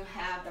sure you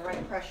have the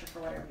right pressure for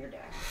whatever you're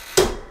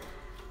doing.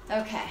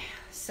 Okay,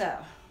 so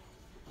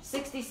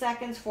 60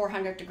 seconds,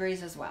 400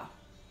 degrees as well.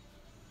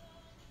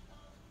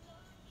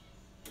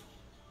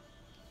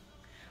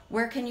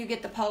 Where can you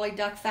get the poly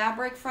duck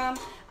fabric from?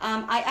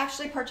 I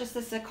actually purchased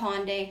this at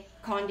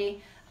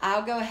Condi.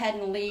 I'll go ahead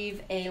and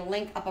leave a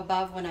link up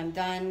above when I'm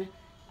done.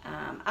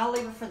 I'll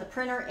leave it for the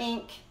printer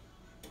ink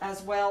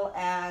as well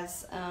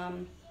as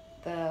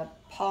the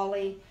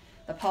poly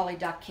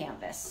duck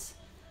canvas.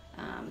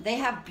 They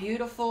have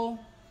beautiful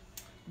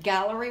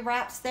gallery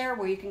wraps there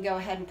where you can go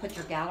ahead and put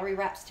your gallery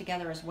wraps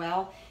together as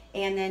well.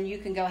 And then you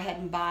can go ahead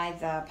and buy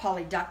the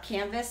poly duck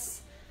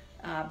canvas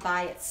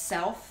by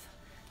itself.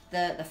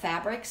 The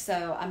fabric,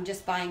 so I'm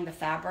just buying the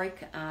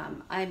fabric.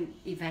 I'm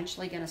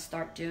eventually going to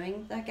start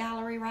doing the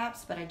gallery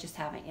wraps, but I just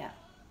haven't yet.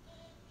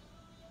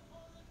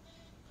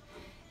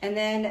 And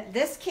then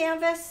this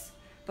canvas,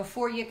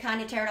 before you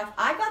kind of tear it off,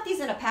 I got these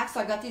in a pack, so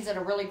I got these at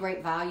a really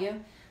great value.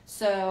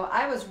 So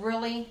I was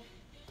really,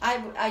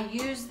 I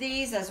use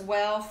these as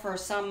well for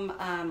some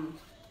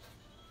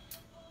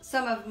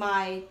of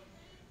my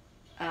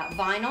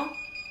vinyl.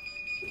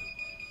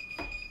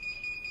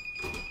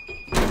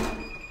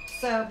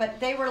 So, but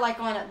they were like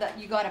on it that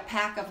you got a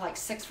pack of like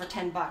 6 for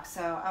 $10.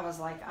 So I was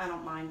like, I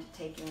don't mind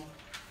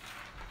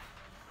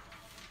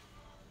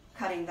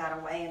cutting that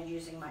away and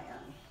using my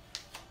own.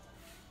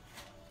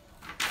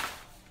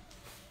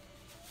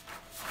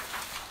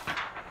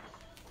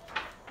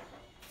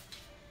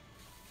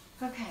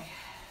 Okay,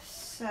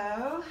 so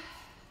I'll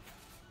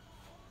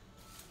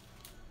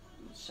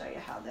show you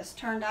how this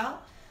turned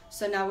out.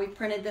 So now we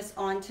printed this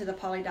onto the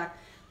poly duck.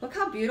 Look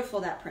how beautiful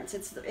that prints.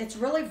 It's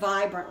really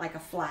vibrant like a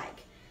flag.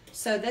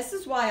 So this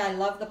is why I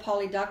love the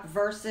poly duck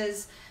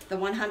versus the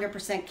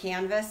 100%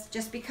 canvas,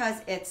 just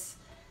because it's,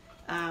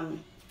 I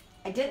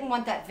didn't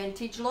want that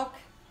vintage look.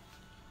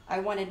 I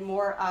wanted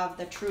more of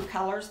the true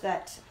colors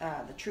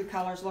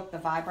look, the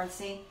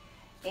vibrancy.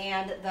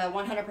 And the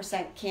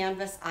 100%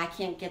 canvas, I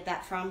can't get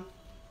that from.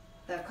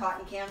 The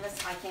cotton canvas,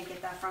 I can't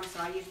get that from, so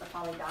I use the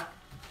poly duck.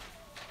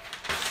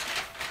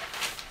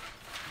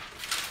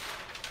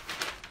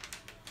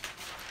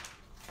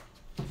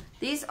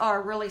 These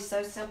are really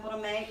so simple to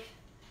make.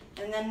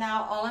 And then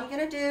now all I'm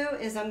going to do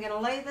is I'm going to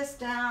lay this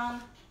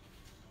down,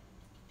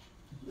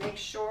 make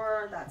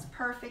sure that's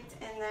perfect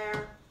in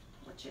there,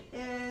 which it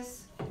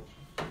is.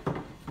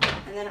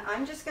 And then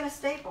I'm just going to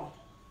staple.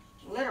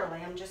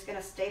 Literally, I'm just going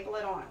to staple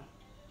it on.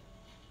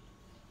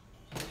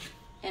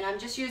 And I'm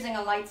just using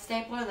a light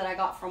stapler that I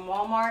got from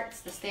Walmart.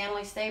 It's the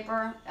Stanley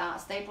stapler,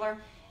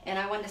 and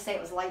I wanted to say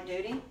it was light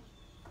duty.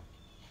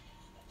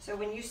 So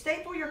when you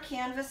staple your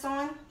canvas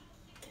on,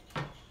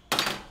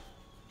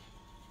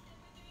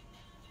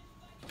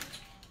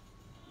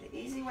 the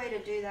easy way to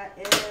do that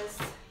is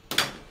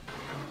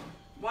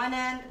one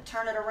end,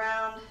 turn it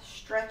around,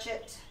 stretch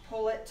it,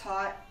 pull it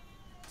taut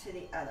to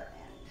the other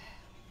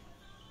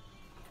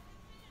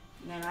end.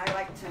 And then I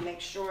like to make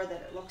sure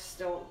that it looks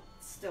still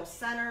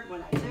centered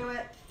when I do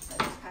it. So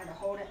I just kind of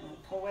hold it and then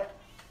pull it.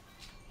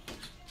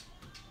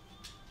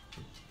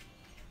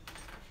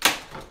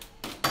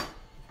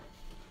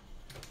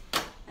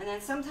 And then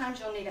sometimes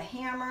you'll need a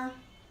hammer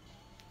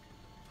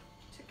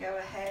to go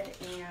ahead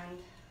and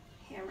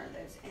hammer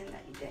those in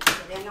that you didn't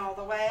get in all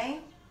the way.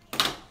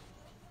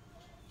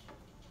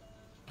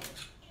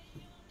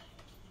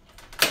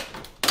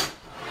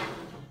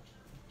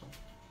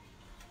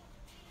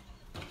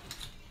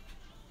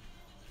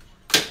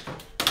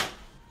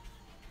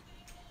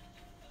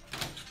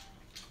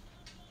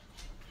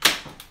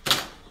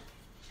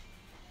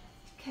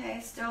 Okay,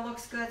 still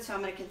looks good, so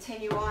I'm going to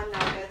continue on. Now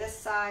I'll go this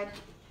side.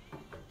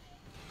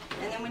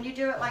 And then when you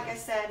do it, like I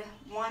said,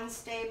 one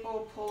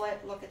staple, pull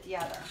it, look at the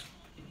other.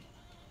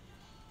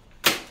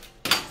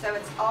 So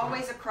it's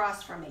always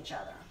across from each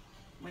other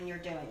when you're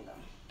doing them.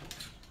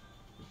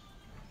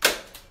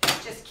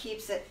 That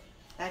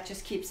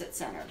just keeps it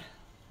centered.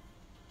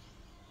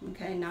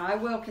 Okay, now I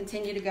will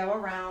continue to go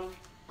around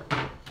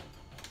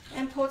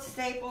and put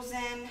staples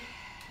in.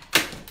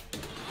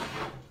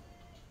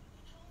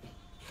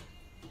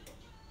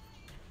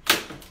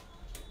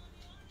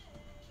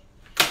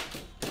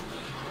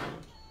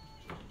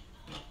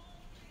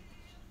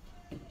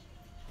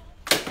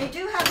 They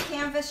do have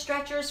canvas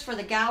stretchers for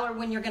the gallery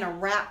when you're going to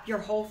wrap your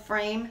whole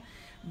frame,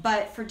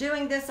 but for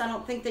doing this I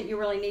don't think that you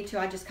really need to.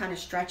 I just kind of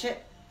stretch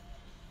it.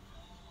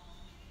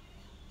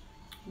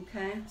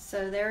 Okay,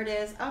 so there it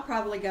is. I'll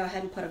probably go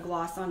ahead and put a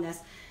gloss on this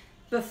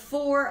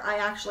before I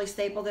actually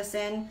staple this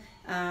in,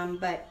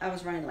 but I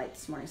was running late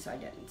this morning so I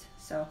didn't.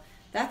 So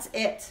that's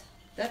it.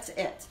 That's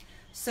it.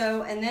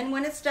 So, and then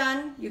when it's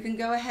done, you can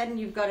go ahead and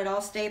you've got it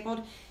all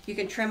stapled. You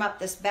can trim up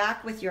this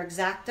back with your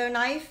X-Acto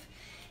knife.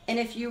 And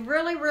if you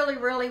really, really,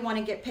 really want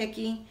to get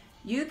picky,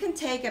 you can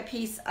take a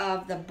piece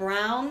of the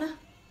brown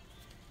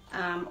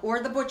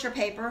or the butcher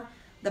paper,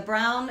 the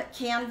brown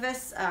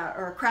canvas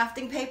or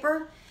crafting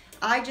paper.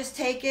 I just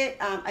take it,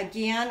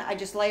 again, I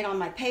just lay it on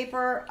my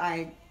paper,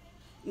 I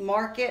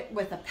mark it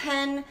with a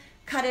pen,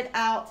 cut it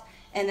out,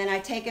 and then I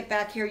take it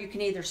back here. You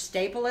can either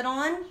staple it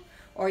on,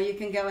 or you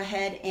can go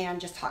ahead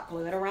and just hot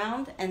glue it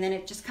around, and then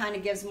it just kind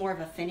of gives more of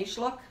a finished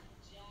look.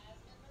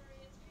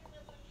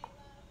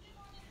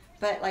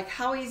 But like,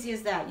 how easy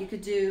is that? You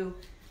could do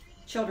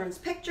children's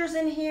pictures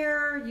in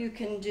here. You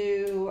can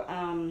do,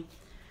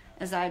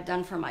 as I've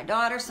done for my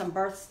daughter, some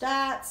birth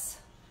stats,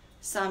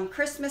 some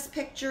Christmas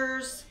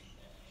pictures.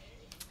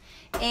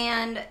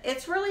 And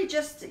it's really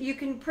just, you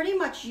can pretty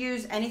much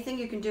use anything.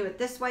 You can do it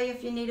this way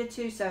if you needed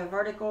to. So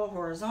vertical,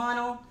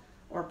 horizontal,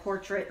 or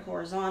portrait,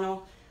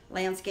 horizontal,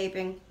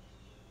 landscaping.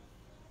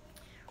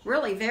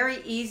 Really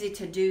very easy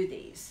to do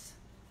these.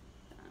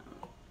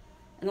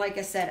 And like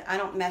I said, I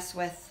don't mess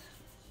with,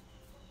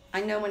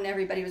 I know when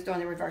everybody was doing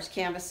the reverse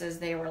canvases,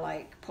 they were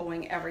like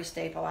pulling every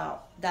staple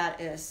out.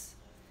 That is,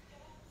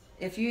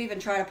 if you even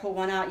try to pull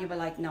one out, you'll be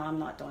like, no, I'm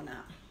not doing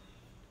that.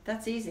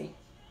 That's easy.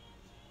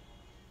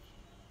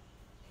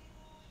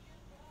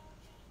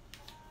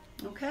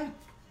 Okay,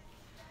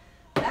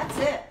 that's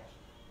it.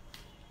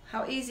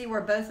 How easy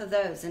were both of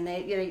those? And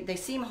they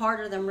seem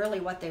harder than really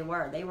what they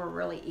were. They were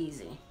really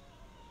easy.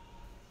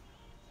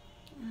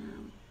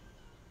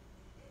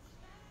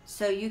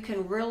 So you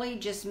can really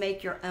just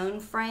make your own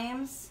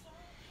frames.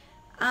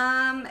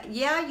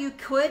 Yeah, you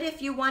could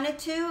if you wanted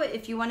to.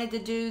 If you wanted to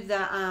do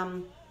the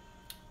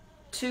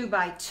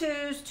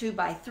 2x2s,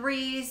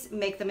 2x3s,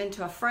 make them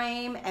into a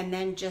frame and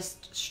then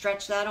just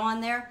stretch that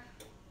on there,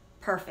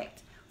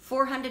 perfect.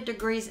 400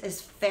 degrees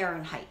is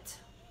Fahrenheit.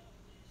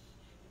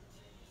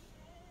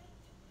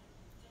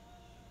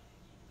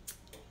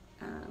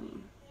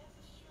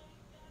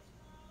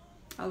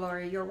 Oh,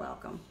 Lori, you're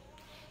welcome.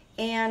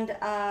 And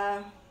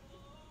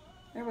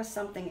there was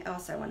something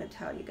else I wanted to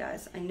tell you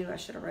guys. I knew I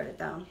should have wrote it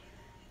down.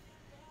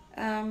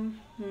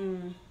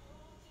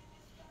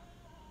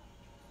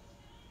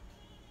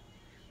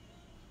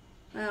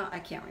 Well, I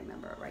can't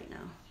remember it right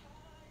now.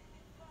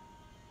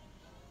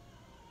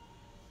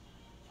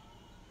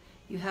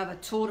 You have a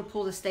tool to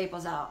pull the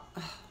staples out.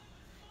 Ugh.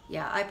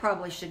 Yeah, I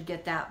probably should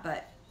get that,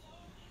 but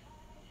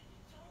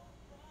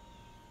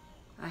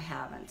I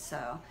haven't.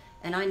 So,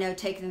 and I know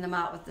taking them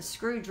out with the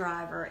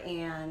screwdriver,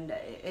 and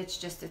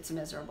it's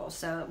miserable.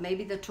 So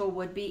maybe the tool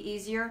would be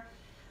easier.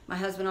 My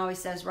husband always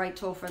says right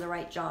tool for the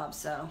right job,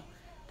 so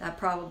that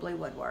probably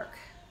would work.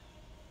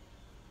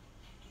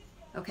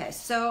 Okay,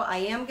 so I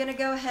am going to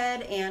go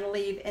ahead and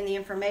leave in the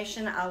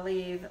information. I'll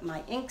leave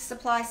my ink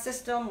supply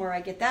system, where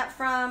I get that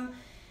from,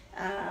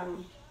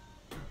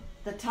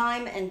 the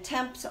time and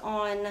temps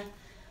on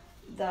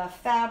the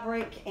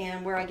fabric,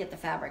 and where I get the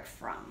fabric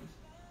from.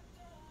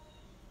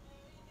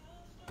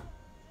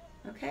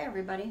 Okay,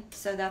 everybody,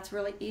 so that's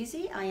really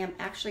easy. I am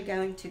actually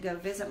going to go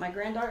visit my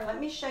granddaughter. Let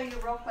me show you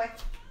real quick.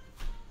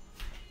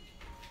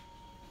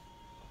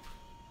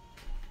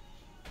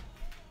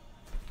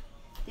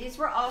 These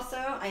were also,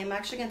 I am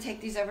actually going to take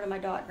these over to my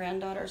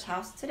granddaughter's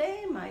house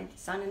today, my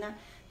son and I.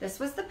 This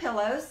was the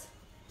pillows.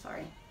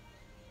 Sorry.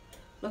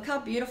 Look how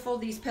beautiful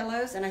these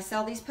pillows, and I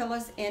sell these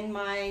pillows in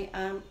my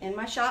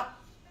shop.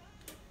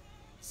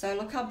 So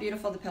look how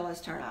beautiful the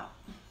pillows turn out.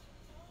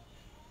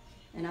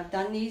 And I've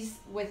done these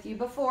with you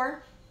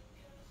before.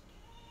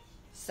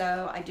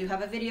 So I do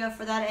have a video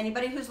for that.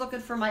 Anybody who's looking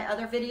for my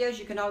other videos,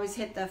 you can always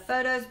hit the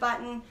photos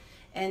button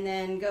and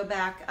then go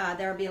back.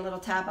 There'll be a little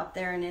tab up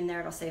there, and in there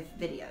it'll say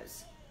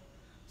videos.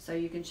 So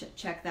you can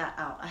check that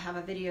out. I have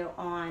a video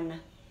on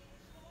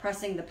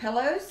pressing the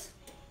pillows,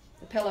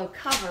 the pillow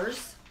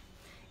covers.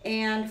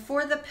 And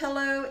for the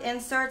pillow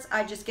inserts,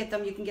 I just get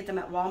them. You can get them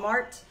at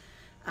Walmart,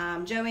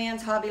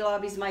 Joann's, Hobby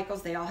Lobby's,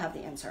 Michael's. They all have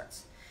the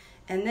inserts.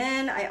 And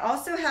then I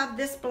also have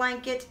this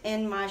blanket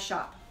in my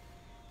shop.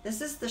 This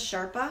is the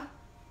Sherpa,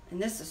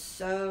 and this is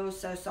so,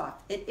 so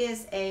soft. It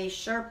is a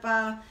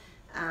Sherpa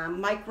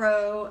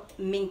micro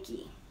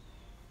minky.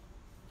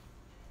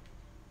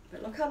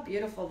 But look how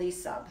beautiful these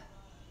sub.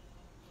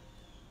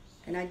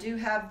 And I do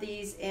have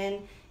these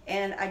in.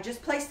 And I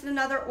just placed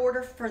another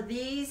order for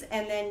these,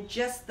 and then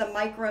just the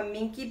micro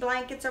minky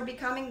blankets are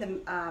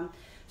becoming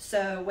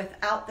so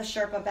without the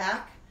Sherpa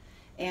back,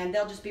 and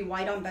they'll just be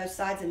white on both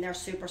sides, and they're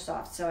super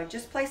soft. So I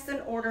just placed an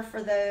order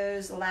for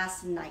those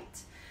last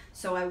night.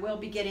 So I will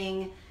be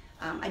getting,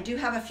 I do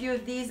have a few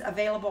of these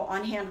available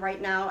on hand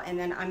right now, and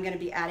then I'm going to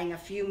be adding a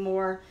few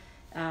more.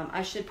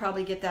 I should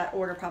probably get that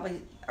order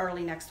probably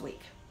early next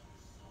week.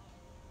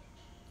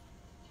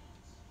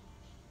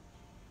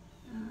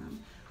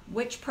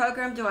 Which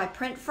program do I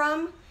print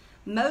from?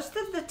 Most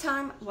of the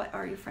time, what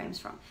are your frames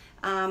from?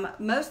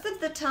 Most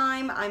of the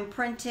time I'm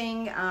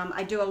printing,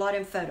 I do a lot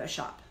in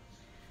Photoshop.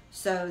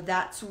 So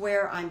that's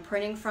where I'm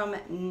printing from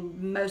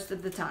most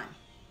of the time.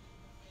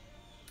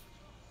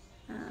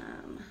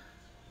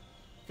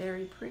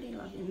 Very pretty,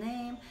 love your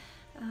name.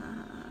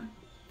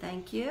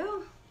 Thank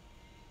you.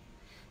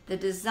 The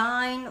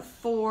design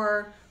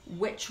for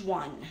which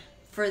one?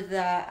 For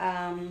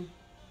the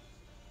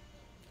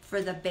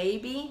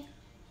baby?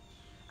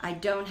 I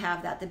don't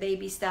have that. The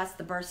baby stats,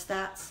 the birth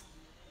stats?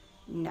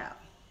 No.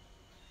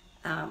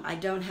 I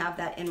don't have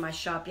that in my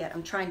shop yet.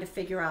 I'm trying to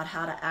figure out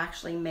how to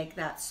actually make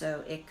that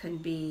so it can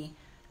be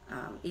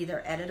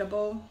either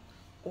editable,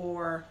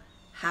 or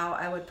how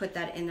I would put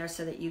that in there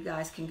so that you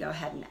guys can go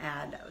ahead and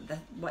add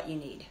what you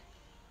need.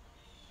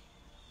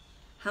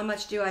 How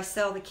much do I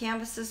sell the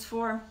canvases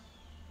for?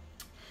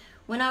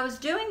 When I was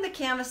doing the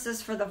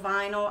canvases for the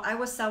vinyl, I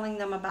was selling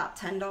them about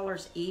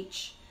 $10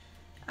 each.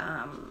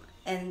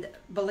 And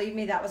believe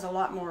me, that was a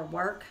lot more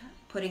work,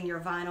 putting your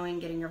vinyl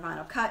in, getting your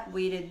vinyl cut.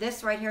 We did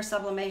this right here,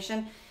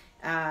 Sublimation.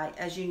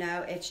 As you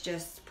know, it's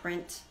just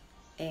print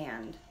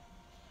and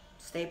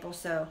staple.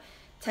 So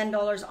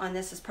 $10 on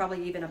this is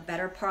probably even a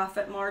better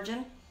profit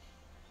margin.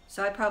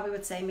 So I probably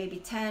would say maybe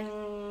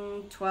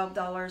 $10,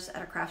 $12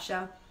 at a craft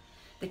show.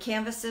 The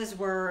canvases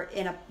were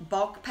in a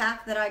bulk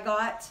pack that I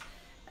got.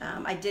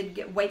 I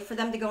did wait for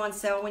them to go on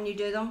sale when you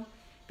do them,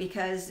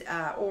 because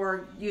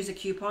or use a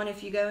coupon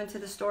if you go into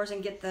the stores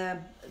and get the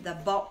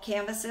bulk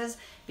canvases,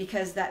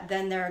 because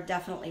then they're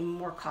definitely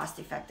more cost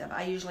effective.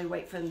 I usually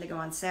wait for them to go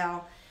on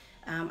sale.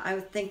 I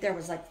would think there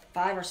was like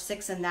 5 or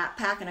 6 in that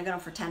pack, and I got them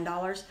for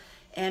 $10,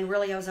 and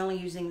really I was only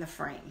using the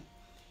frame.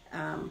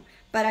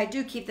 But I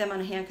do keep them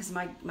on hand because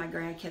my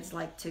grandkids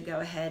like to go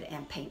ahead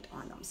and paint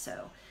on them,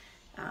 so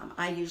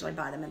I usually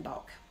buy them in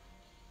bulk.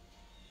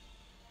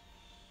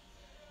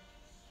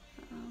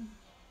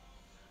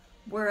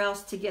 Where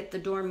else to get the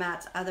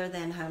doormats other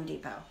than Home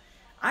Depot?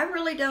 I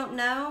really don't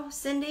know,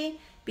 Cindy,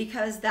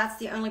 because that's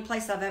the only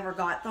place I've ever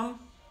got them.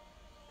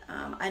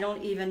 I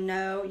don't even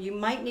know. You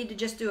might need to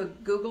just do a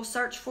Google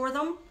search for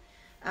them.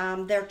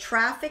 They're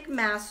Traffic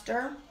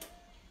Master.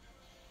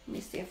 Let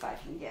me see if I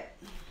can get.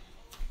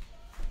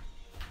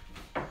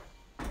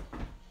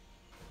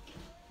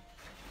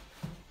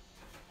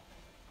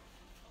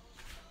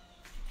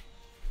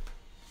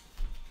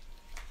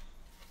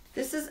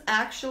 This is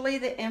actually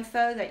the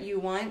info that you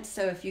want.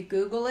 So if you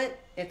Google it,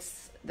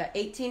 it's the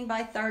 18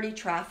 by 30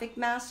 Traffic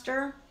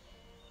Master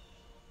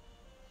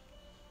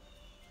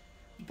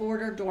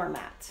border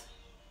doormat.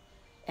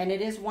 And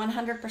it is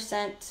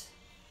 100%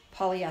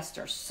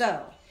 polyester.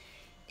 So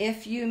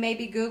if you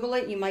maybe Google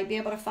it, you might be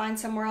able to find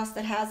somewhere else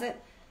that has it.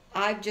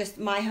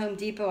 My Home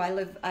Depot,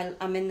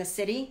 I'm in the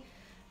city.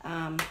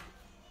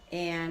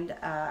 And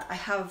I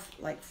have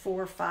like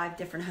 4 or 5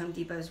 different Home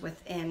Depots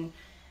within,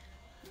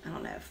 I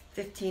don't know,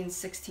 15,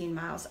 16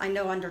 miles. I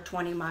know under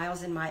 20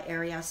 miles in my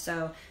area,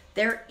 so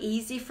they're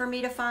easy for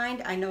me to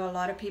find. I know a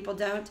lot of people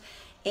don't.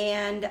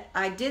 And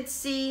I did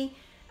see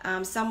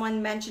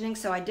someone mentioning,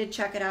 so I did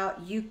check it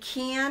out. You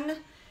can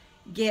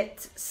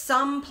get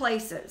some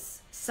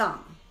places,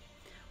 some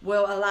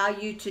will allow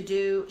you to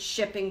do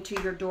shipping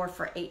to your door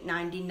for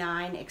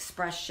 $8.99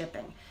 express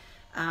shipping.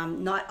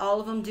 Not all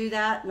of them do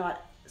that,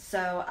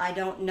 so I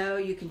don't know.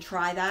 You can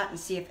try that and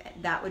see if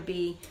that would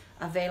be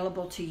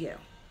available to you.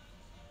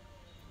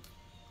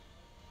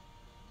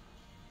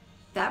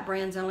 That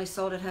brand's only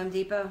sold at Home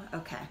Depot?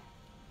 Okay.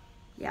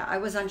 Yeah, I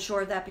was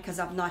unsure of that because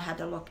I've not had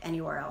to look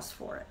anywhere else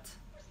for it.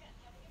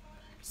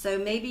 So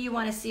maybe you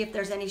want to see if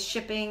there's any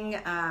shipping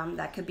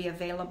that could be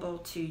available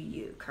to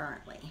you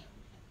currently.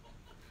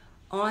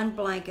 On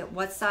blanket,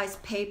 what size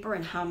paper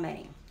and how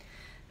many?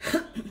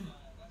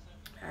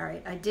 All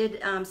right, I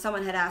did,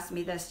 someone had asked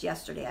me this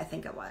yesterday, I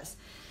think it was.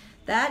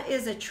 That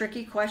is a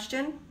tricky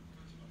question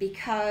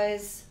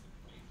because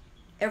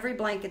every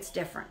blanket's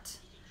different.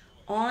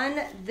 On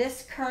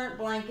this current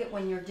blanket,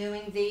 when you're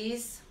doing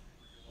these,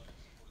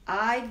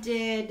 I'd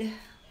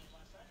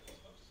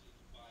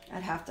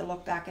have to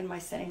look back in my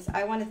settings.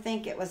 I want to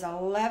think it was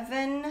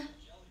 11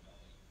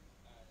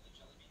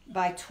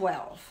 by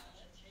 12.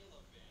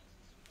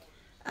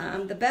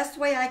 The best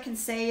way I can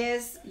say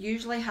is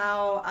usually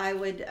how I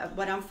would,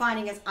 what I'm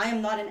finding is I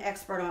am not an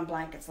expert on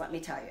blankets, let me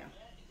tell you.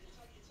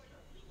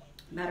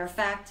 Matter of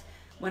fact,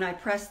 when I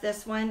pressed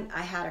this one,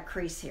 I had a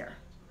crease here,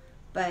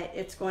 but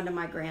it's going to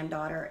my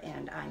granddaughter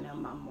and I know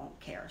Mom won't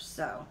care.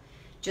 So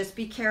just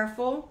be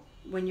careful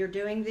when you're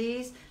doing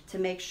these to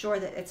make sure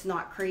that it's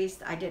not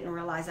creased. I didn't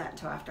realize that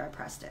until after I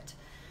pressed it.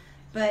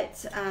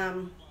 But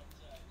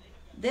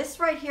this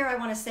right here I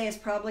want to say is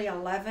probably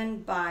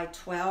 11 by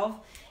 12.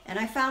 And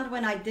I found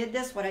when I did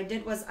this, what I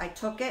did was I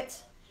took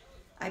it,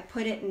 I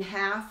put it in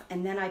half,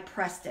 and then I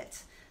pressed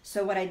it.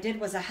 So what I did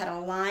was I had a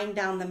line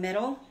down the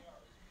middle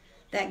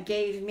that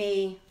gave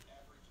me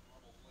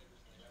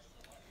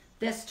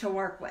this to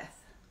work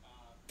with.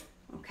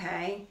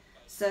 Okay,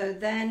 so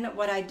then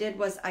what I did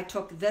was I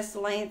took this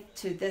length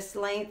to this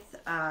length,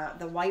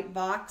 the white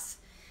box.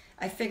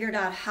 I figured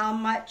out how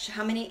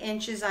many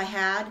inches I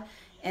had,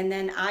 and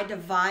then I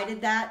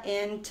divided that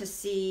in to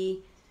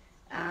see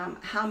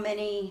how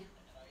many.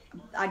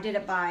 I did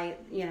it by,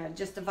 you know,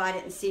 just divide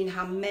it and seeing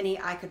how many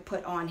I could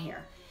put on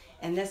here.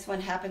 And this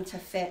one happened to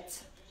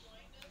fit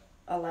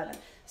 11.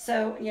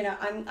 So, you know,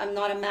 I'm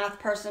not a math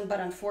person, but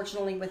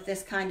unfortunately with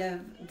this kind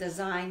of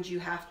designs, you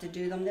have to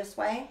do them this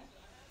way.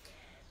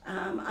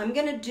 I'm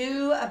going to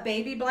do a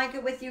baby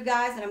blanket with you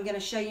guys, and I'm going to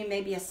show you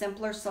maybe a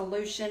simpler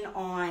solution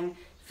on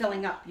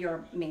filling up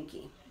your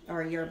minky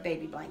or your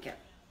baby blanket.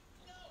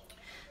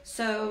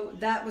 So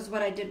that was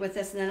what I did with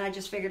this, and then I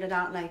just figured it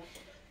out, and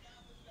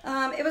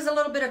it was a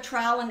little bit of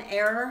trial and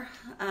error.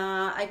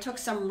 I took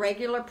some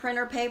regular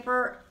printer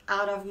paper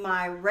out of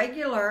my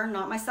regular,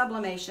 not my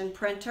Sublimation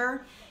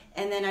printer,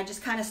 and then I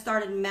just kind of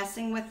started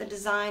messing with the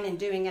design and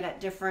doing it at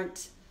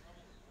different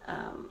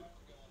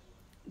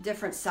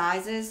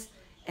sizes.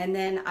 And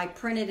then I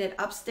printed it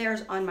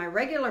upstairs on my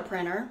regular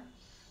printer,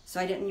 so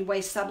I didn't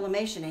waste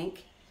Sublimation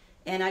ink.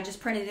 And I just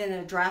printed it in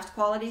a draft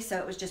quality, so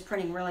it was just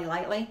printing really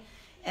lightly.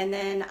 And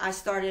then I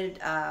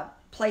started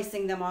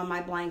placing them on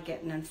my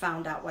blanket and then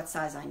found out what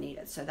size I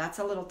needed. So that's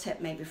a little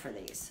tip maybe for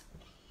these.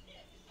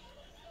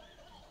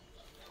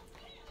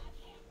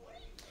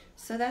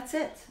 So that's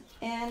it.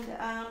 And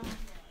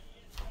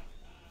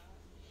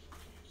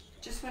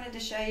just wanted to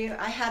show you,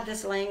 I had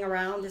this laying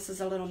around. This is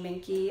a little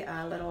minky,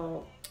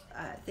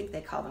 I think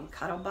they call them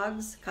cuddle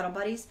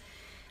buddies.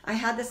 I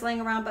had this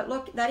laying around, but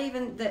look, that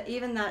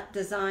even that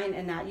design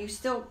and that, you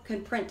still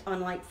can print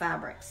on light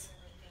fabrics.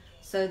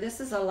 So this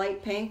is a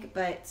light pink,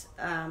 but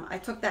I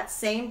took that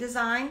same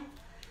design,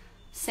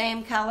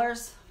 same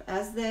colors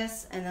as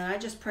this, and then I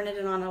just printed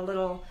it on a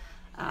little,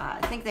 I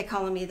think they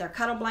call them either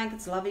cuddle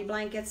blankets, lovey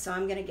blankets, so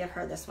I'm going to give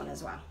her this one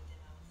as well.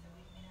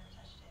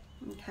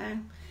 Okay,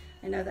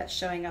 I know that's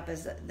showing up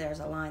as there's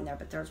a line there,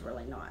 but there's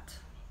really not,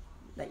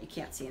 that you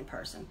can't see in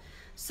person.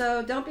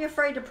 So don't be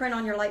afraid to print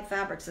on your light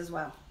fabrics as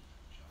well.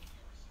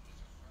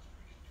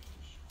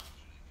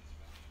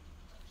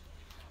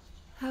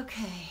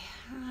 Okay,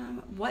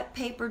 what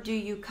paper do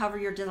you cover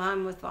your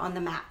design with on the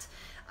mat?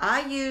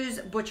 I use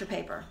butcher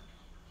paper.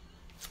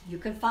 You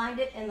can find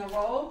it in the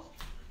roll.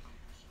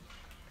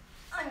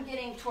 I'm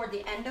getting toward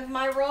the end of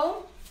my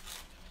roll.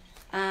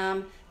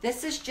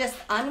 This is just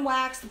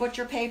unwaxed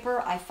butcher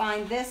paper. I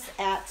find this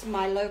at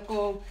my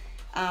local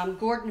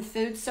Gordon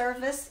Food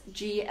Service,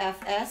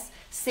 GFS.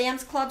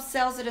 Sam's Club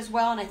sells it as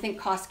well, and I think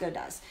Costco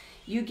does.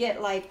 You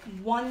get like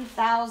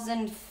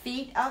 1,000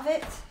 feet of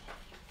it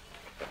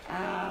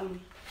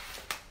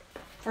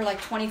for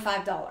like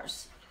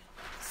 $25.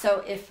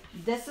 So if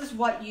this is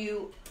what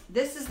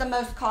this is the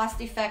most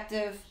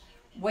cost-effective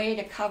way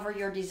to cover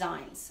your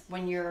designs.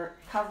 When you're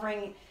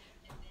covering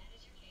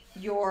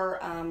your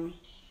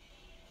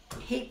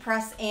heat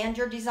press and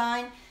your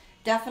design,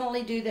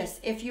 definitely do this.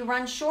 If you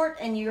run short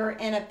and you're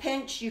in a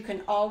pinch, you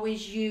can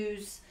always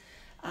use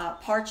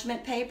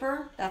parchment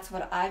paper. That's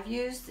what I've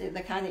used,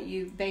 the kind that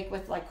you bake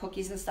with like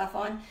cookies and stuff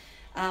on.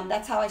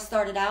 That's how I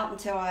started out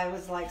until I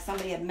was like,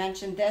 somebody had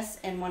mentioned this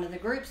in one of the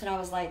groups, and I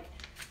was like,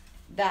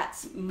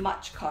 that's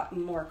much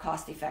more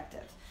cost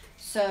effective.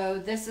 So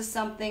this is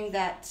something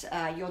that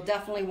you'll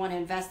definitely want to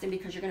invest in,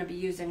 because you're going to be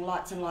using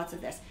lots and lots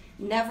of this.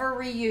 Never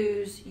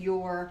reuse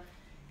your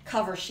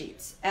cover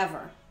sheets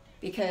ever,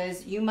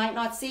 because you might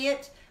not see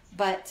it,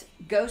 but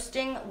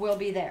ghosting will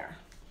be there.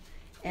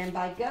 And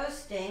by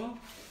ghosting,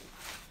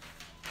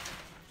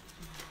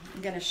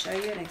 I'm going to show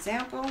you an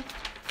example. Not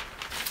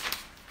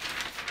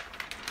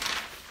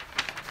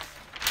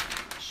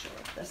sure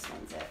if this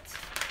one's it.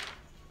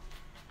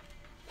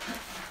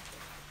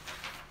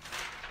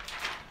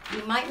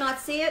 might not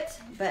see it,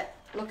 but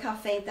look how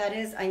faint that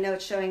is. I know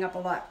it's showing up a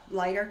lot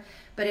lighter,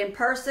 but in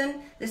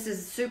person, this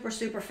is super,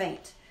 super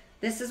faint.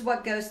 This is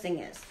what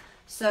ghosting is.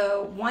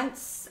 So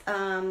once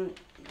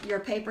your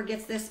paper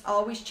gets this,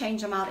 always change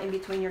them out in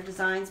between your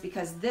designs,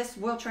 because this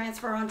will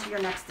transfer onto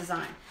your next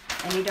design,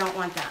 and you don't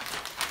want that.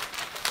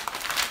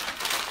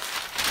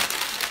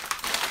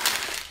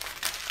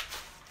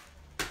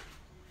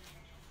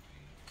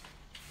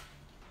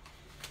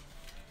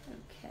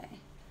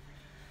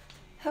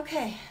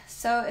 Okay,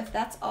 so if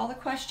that's all the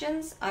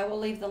questions, I will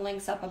leave the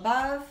links up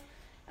above.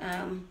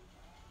 And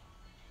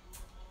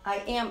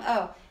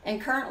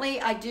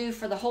currently I do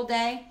for the whole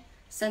day.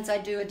 Since I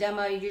do a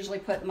demo, I usually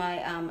put my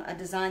a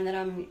design that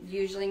I'm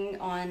using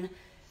on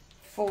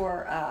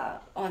for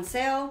on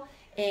sale,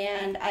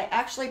 and I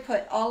actually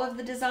put all of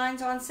the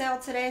designs on sale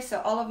today.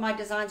 So all of my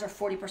designs are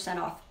 40%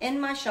 off in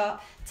my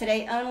shop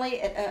today only.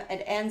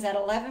 It ends at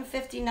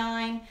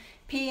 11:59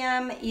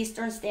 p.m.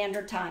 Eastern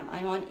Standard Time.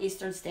 I'm on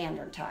Eastern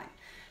Standard Time.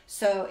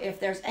 So if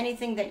there's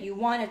anything that you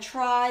want to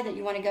try, that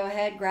you want to go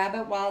ahead, grab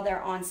it while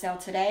they're on sale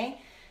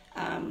today.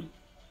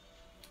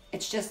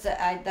 It's just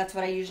that's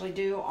what I usually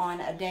do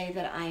on a day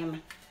that I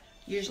am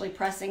usually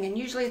pressing, and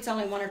usually it's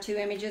only 1 or 2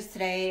 images.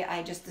 Today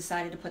I just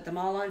decided to put them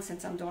all on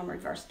since I'm doing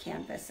reverse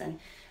canvas, and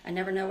I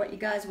never know what you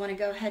guys want to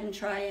go ahead and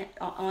try it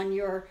on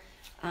your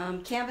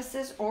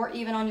canvases or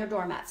even on your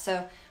doormats.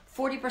 So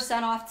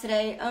 40% off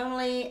today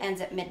only,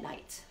 ends at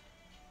midnight.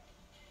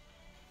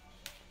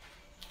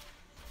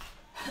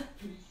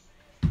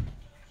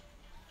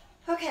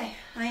 Okay,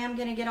 I am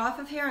going to get off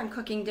of here. I'm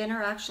cooking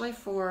dinner actually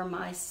for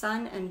my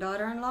son and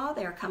daughter-in-law.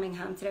 They are coming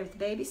home today with the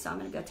baby, so I'm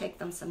going to go take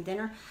them some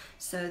dinner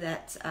so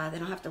that they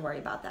don't have to worry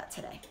about that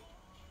today.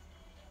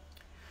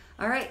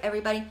 All right,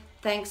 everybody,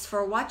 thanks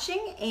for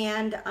watching,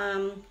 and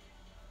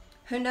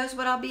who knows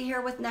what I'll be here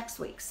with next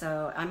week.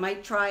 So I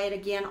might try it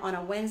again on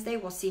a Wednesday.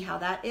 We'll see how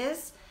that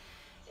is,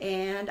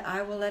 and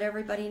I will let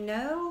everybody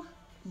know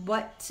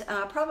what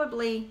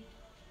probably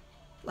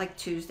like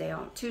Tuesday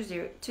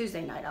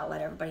night, I'll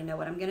let everybody know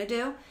what I'm gonna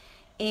do.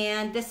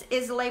 And this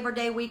is Labor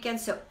Day weekend,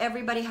 so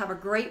everybody have a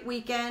great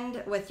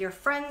weekend with your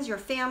friends, your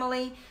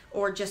family,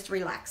 or just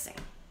relaxing.